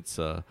 So it's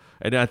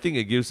and I think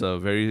it gives a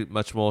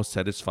much more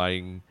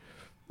satisfying.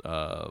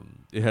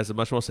 It has a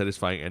much more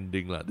satisfying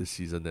ending this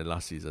season than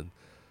last season.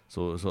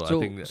 So I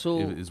think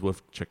it's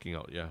worth checking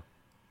out. Yeah.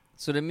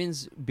 So that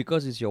means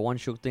because it's your One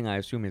Shiok Thing, I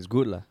assume it's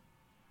good, lah.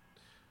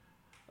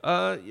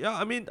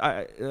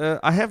 Yeah,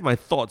 I have my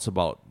thoughts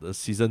about the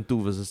season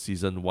 2 versus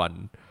season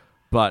 1,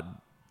 but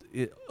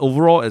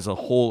overall as a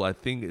whole, I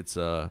think it's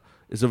a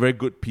very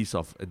good piece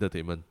of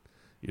entertainment.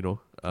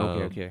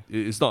 Okay.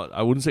 It's not.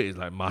 I wouldn't say it's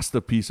like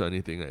masterpiece or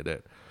anything like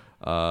that.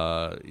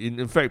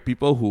 In fact,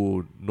 people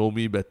who know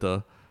me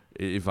better,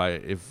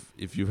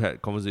 if you've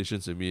had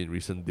conversations with me in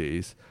recent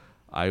days,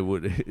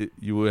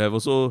 you would have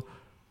also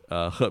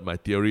heard my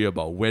theory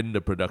about when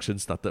the production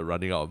started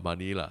running out of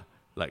money, lah.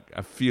 Like,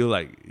 I feel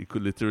like you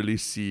could literally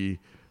see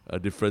a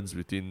difference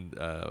between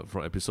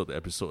from episode to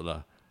episode,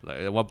 lah. Like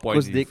at one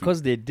point,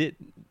 Because they did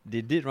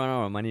run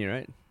out of money,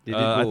 right? They did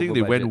go I think over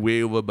they went budget.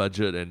 way over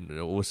budget and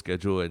over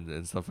schedule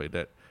and stuff like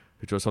that,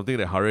 which was something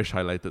that Harish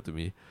highlighted to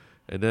me.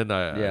 And then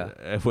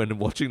when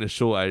watching the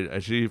show, I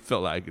actually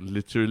felt like I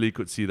literally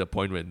could see the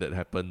point when that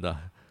happened.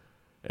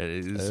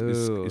 And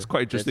it's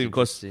quite interesting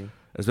because,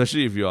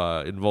 especially if you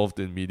are involved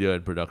in media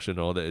and production and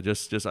all that,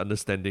 just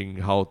understanding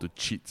how to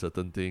cheat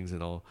certain things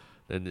and all,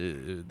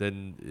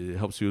 then it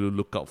helps you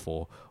look out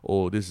for,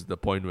 this is the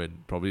point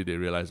when probably they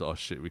realize, oh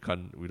shit, we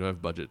don't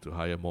have budget to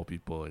hire more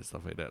people and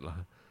stuff like that, lah.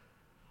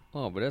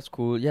 Oh, but that's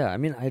cool. Yeah, I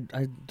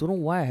don't know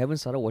why I haven't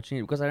started watching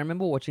it, because I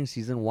remember watching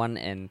season 1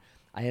 and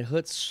I had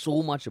heard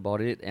so much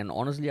about it, and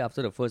honestly,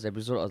 after the first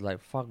episode, I was like,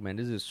 fuck, man,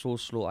 this is so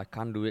slow, I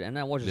can't do it. And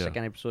then I watched the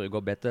second episode, it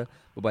got better.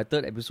 But by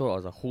third episode, I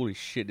was like, holy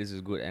shit, this is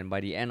good. And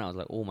by the end, I was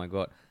like, oh my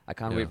god, I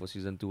can't wait for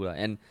season 2.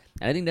 And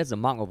I think that's the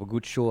mark of a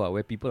good show,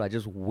 where people are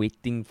just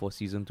waiting for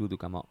season 2 to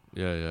come out.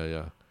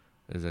 Yeah.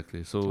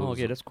 Exactly. So,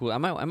 that's cool. I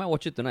might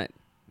watch it tonight.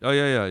 Oh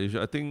yeah. You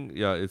should, I think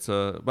it's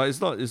but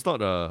it's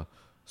not a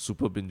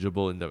super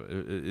bingeable in that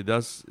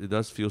it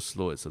does feel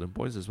slow at certain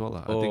points as well.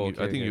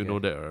 I think you know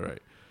that,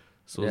 right?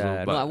 So,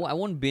 no, I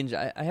won't binge.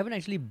 I haven't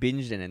actually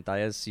binged an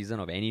entire season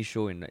of any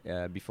show in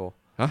before.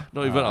 Huh?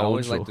 Not even I our own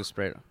always show. like to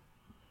spread.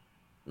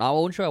 Now, our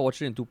own show, I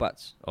watched it in 2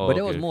 parts. Oh, but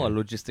that okay, was more okay.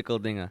 a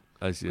logistical thing.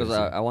 I see. Because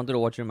I wanted to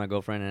watch it with my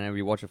girlfriend, and then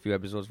we watched a few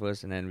episodes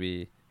first, and then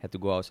we had to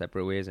go our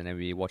separate ways, and then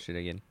we watched it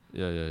again.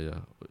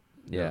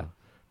 Yeah.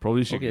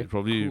 Probably she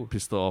cool.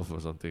 pissed her off or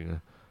something.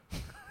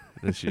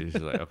 Then she's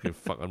like, okay,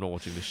 fuck, I'm not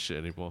watching this shit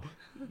anymore.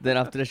 Then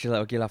after that, she's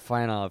like, okay,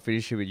 fine, I'll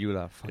finish it with you,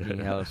 fucking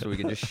hell, so we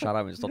can just shut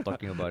up and stop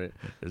talking about it.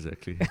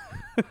 Exactly.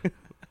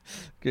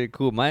 Okay,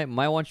 cool. My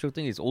one show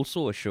thing is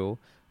also a show,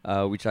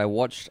 which I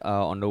watched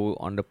on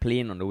the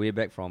plane on the way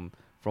back from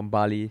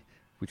Bali,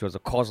 which was the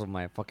cause of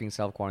my fucking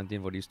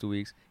self-quarantine for these 2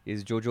 weeks,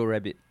 is Jojo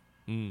Rabbit.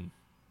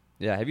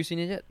 Yeah, have you seen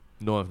it yet?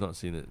 No, I've not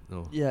seen it.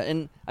 No. Yeah,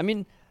 and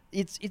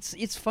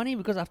it's funny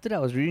because after that I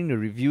was reading the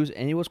reviews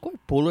and it was quite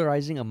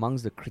polarizing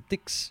amongst the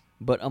critics,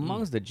 but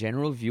amongst the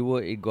general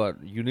viewer it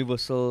got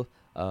universal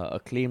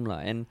acclaim, lah.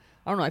 And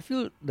I don't know, I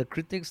feel the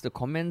critics, the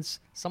comments,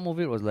 some of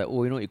it was like,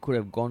 it could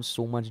have gone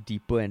so much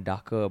deeper and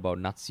darker about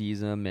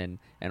Nazism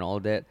and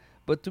all that.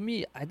 But to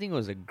me, I think it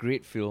was a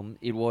great film.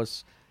 It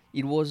was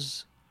a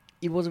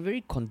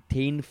very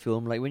contained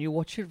film. Like when you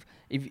watch it,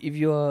 if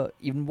you're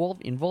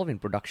involved in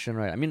production,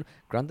 right? I mean,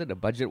 granted the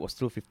budget was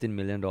still $15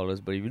 million,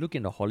 but if you look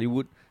in the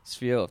Hollywood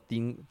sphere of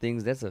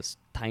things, that's a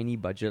tiny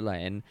budget,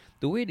 like. And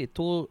the way they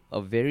told a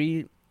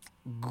very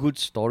good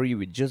story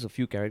with just a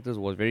few characters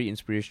was very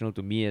inspirational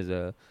to me as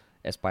a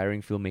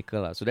aspiring filmmaker,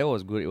 lah. So that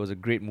was good. It was a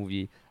great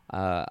movie.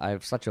 I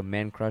have such a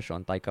man crush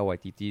on Taika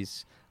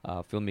Waititi's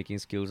filmmaking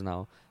skills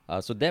now.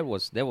 So that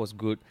was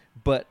good,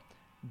 but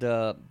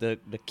the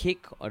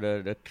cake or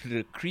the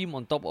cream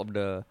on top of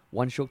the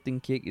One Shiok Thing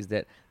cake is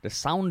that the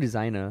sound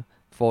designer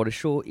for the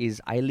show is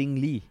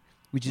Eiling Lee,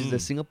 which is the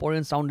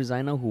Singaporean sound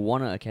designer who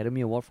won an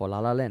Academy Award for La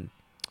La Land.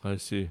 I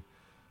see.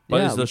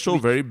 But is the show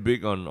which- very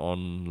big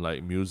on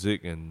like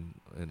music and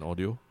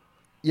audio?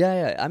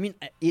 Yeah. I mean,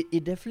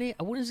 it definitely,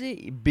 I wouldn't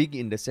say big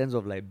in the sense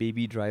of like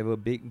Baby Driver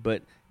big,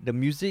 but the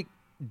music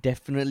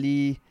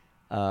definitely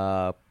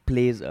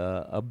plays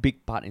a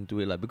big part into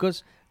it. Like,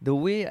 because the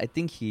way I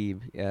think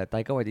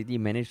Taika Waititi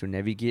managed to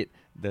navigate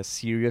the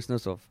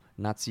seriousness of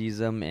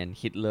Nazism and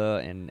Hitler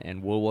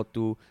and World War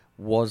II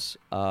was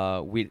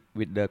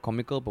with the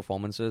comical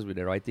performances, with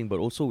the writing, but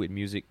also with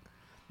music.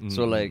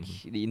 So like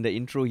in the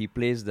intro, he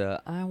plays the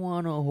 "I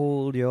wanna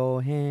hold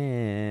your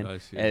hand" I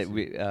see.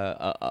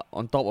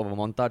 on top of a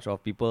montage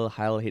of people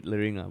Heil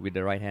Hitlering with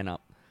the right hand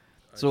up.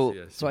 I So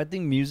see. I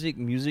think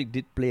music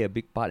did play a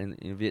big part in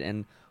it,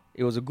 and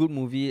it was a good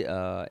movie.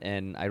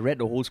 And I read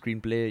the whole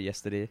screenplay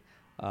yesterday.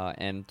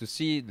 And to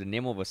see the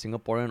name of a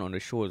Singaporean on the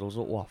show is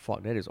also, wow,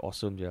 fuck, that is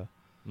awesome, yeah.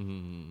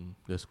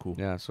 That's cool.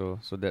 Yeah, so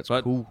that's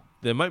But cool.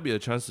 there might be a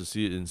chance to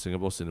see it in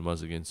Singapore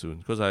cinemas again soon.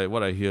 Because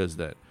what I hear is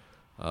that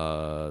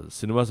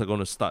cinemas are going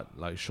to start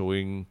like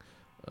showing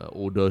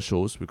older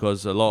shows,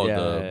 because a lot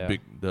of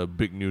the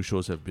big new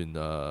shows have been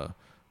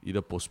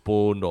either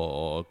postponed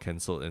or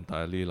cancelled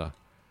entirely lah.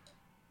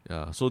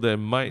 Yeah, so there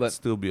might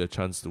still be a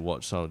chance to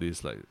watch some of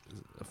these like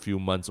a few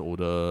months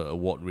older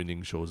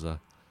award-winning shows.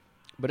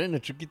 But then the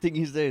tricky thing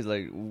is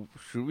like,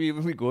 should we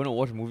even be going to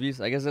watch movies?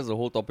 I guess that's a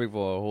whole topic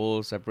for a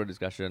whole separate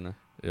discussion.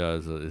 Yeah,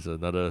 it's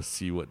another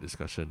C-word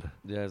discussion.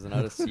 Yeah, it's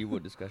another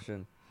C-word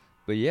discussion.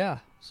 But yeah,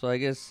 so I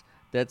guess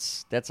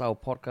that's our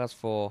podcast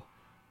for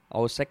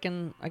our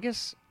second, I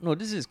guess, no,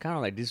 this is kind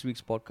of like this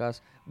week's podcast.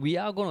 We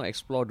are going to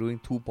explore doing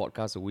 2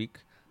 podcasts a week,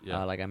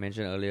 like I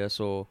mentioned earlier.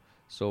 So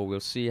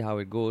we'll see how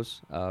it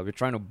goes. We're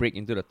trying to break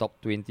into the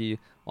top 20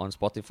 on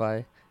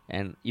Spotify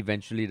and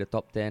eventually the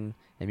top 10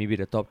 and maybe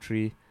the top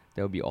 3.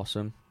 That would be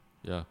awesome.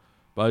 Yeah,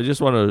 but I just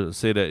want to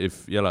say that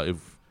if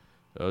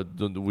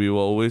we will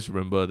always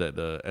remember that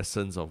the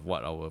essence of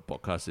what our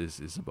podcast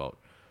is about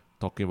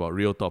talking about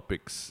real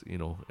topics,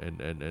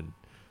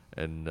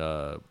 and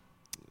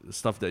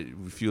stuff that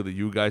we feel that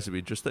you guys will be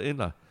interested in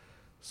lah.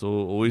 So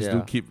always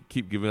do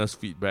keep giving us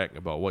feedback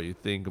about what you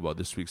think about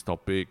this week's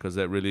topic, because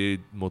that really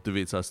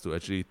motivates us to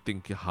actually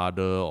think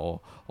harder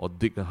or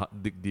dig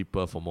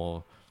deeper for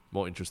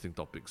more interesting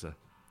topics.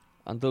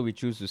 Until we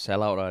choose to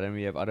sell out, then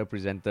we have other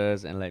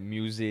presenters and like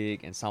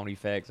music and sound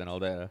effects and all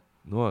that.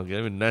 No,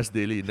 again, Nas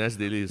Daily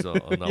is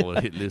on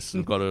our hit list.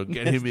 We've got to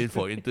get him in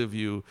for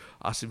interview.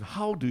 Ask him,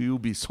 how do you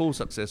be so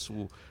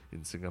successful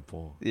in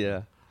Singapore?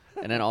 Yeah.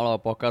 And then all our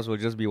podcasts will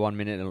just be 1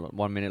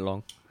 minute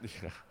long.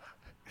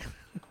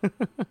 Yeah.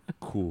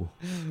 Cool.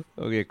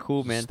 Okay,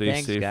 cool, man. Stay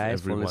Thanks, safe,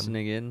 guys, everyone. for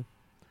listening in.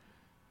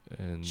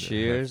 And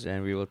Cheers,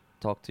 and we will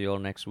talk to you all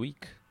next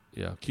week.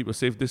 yeah, keep a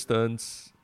safe distance.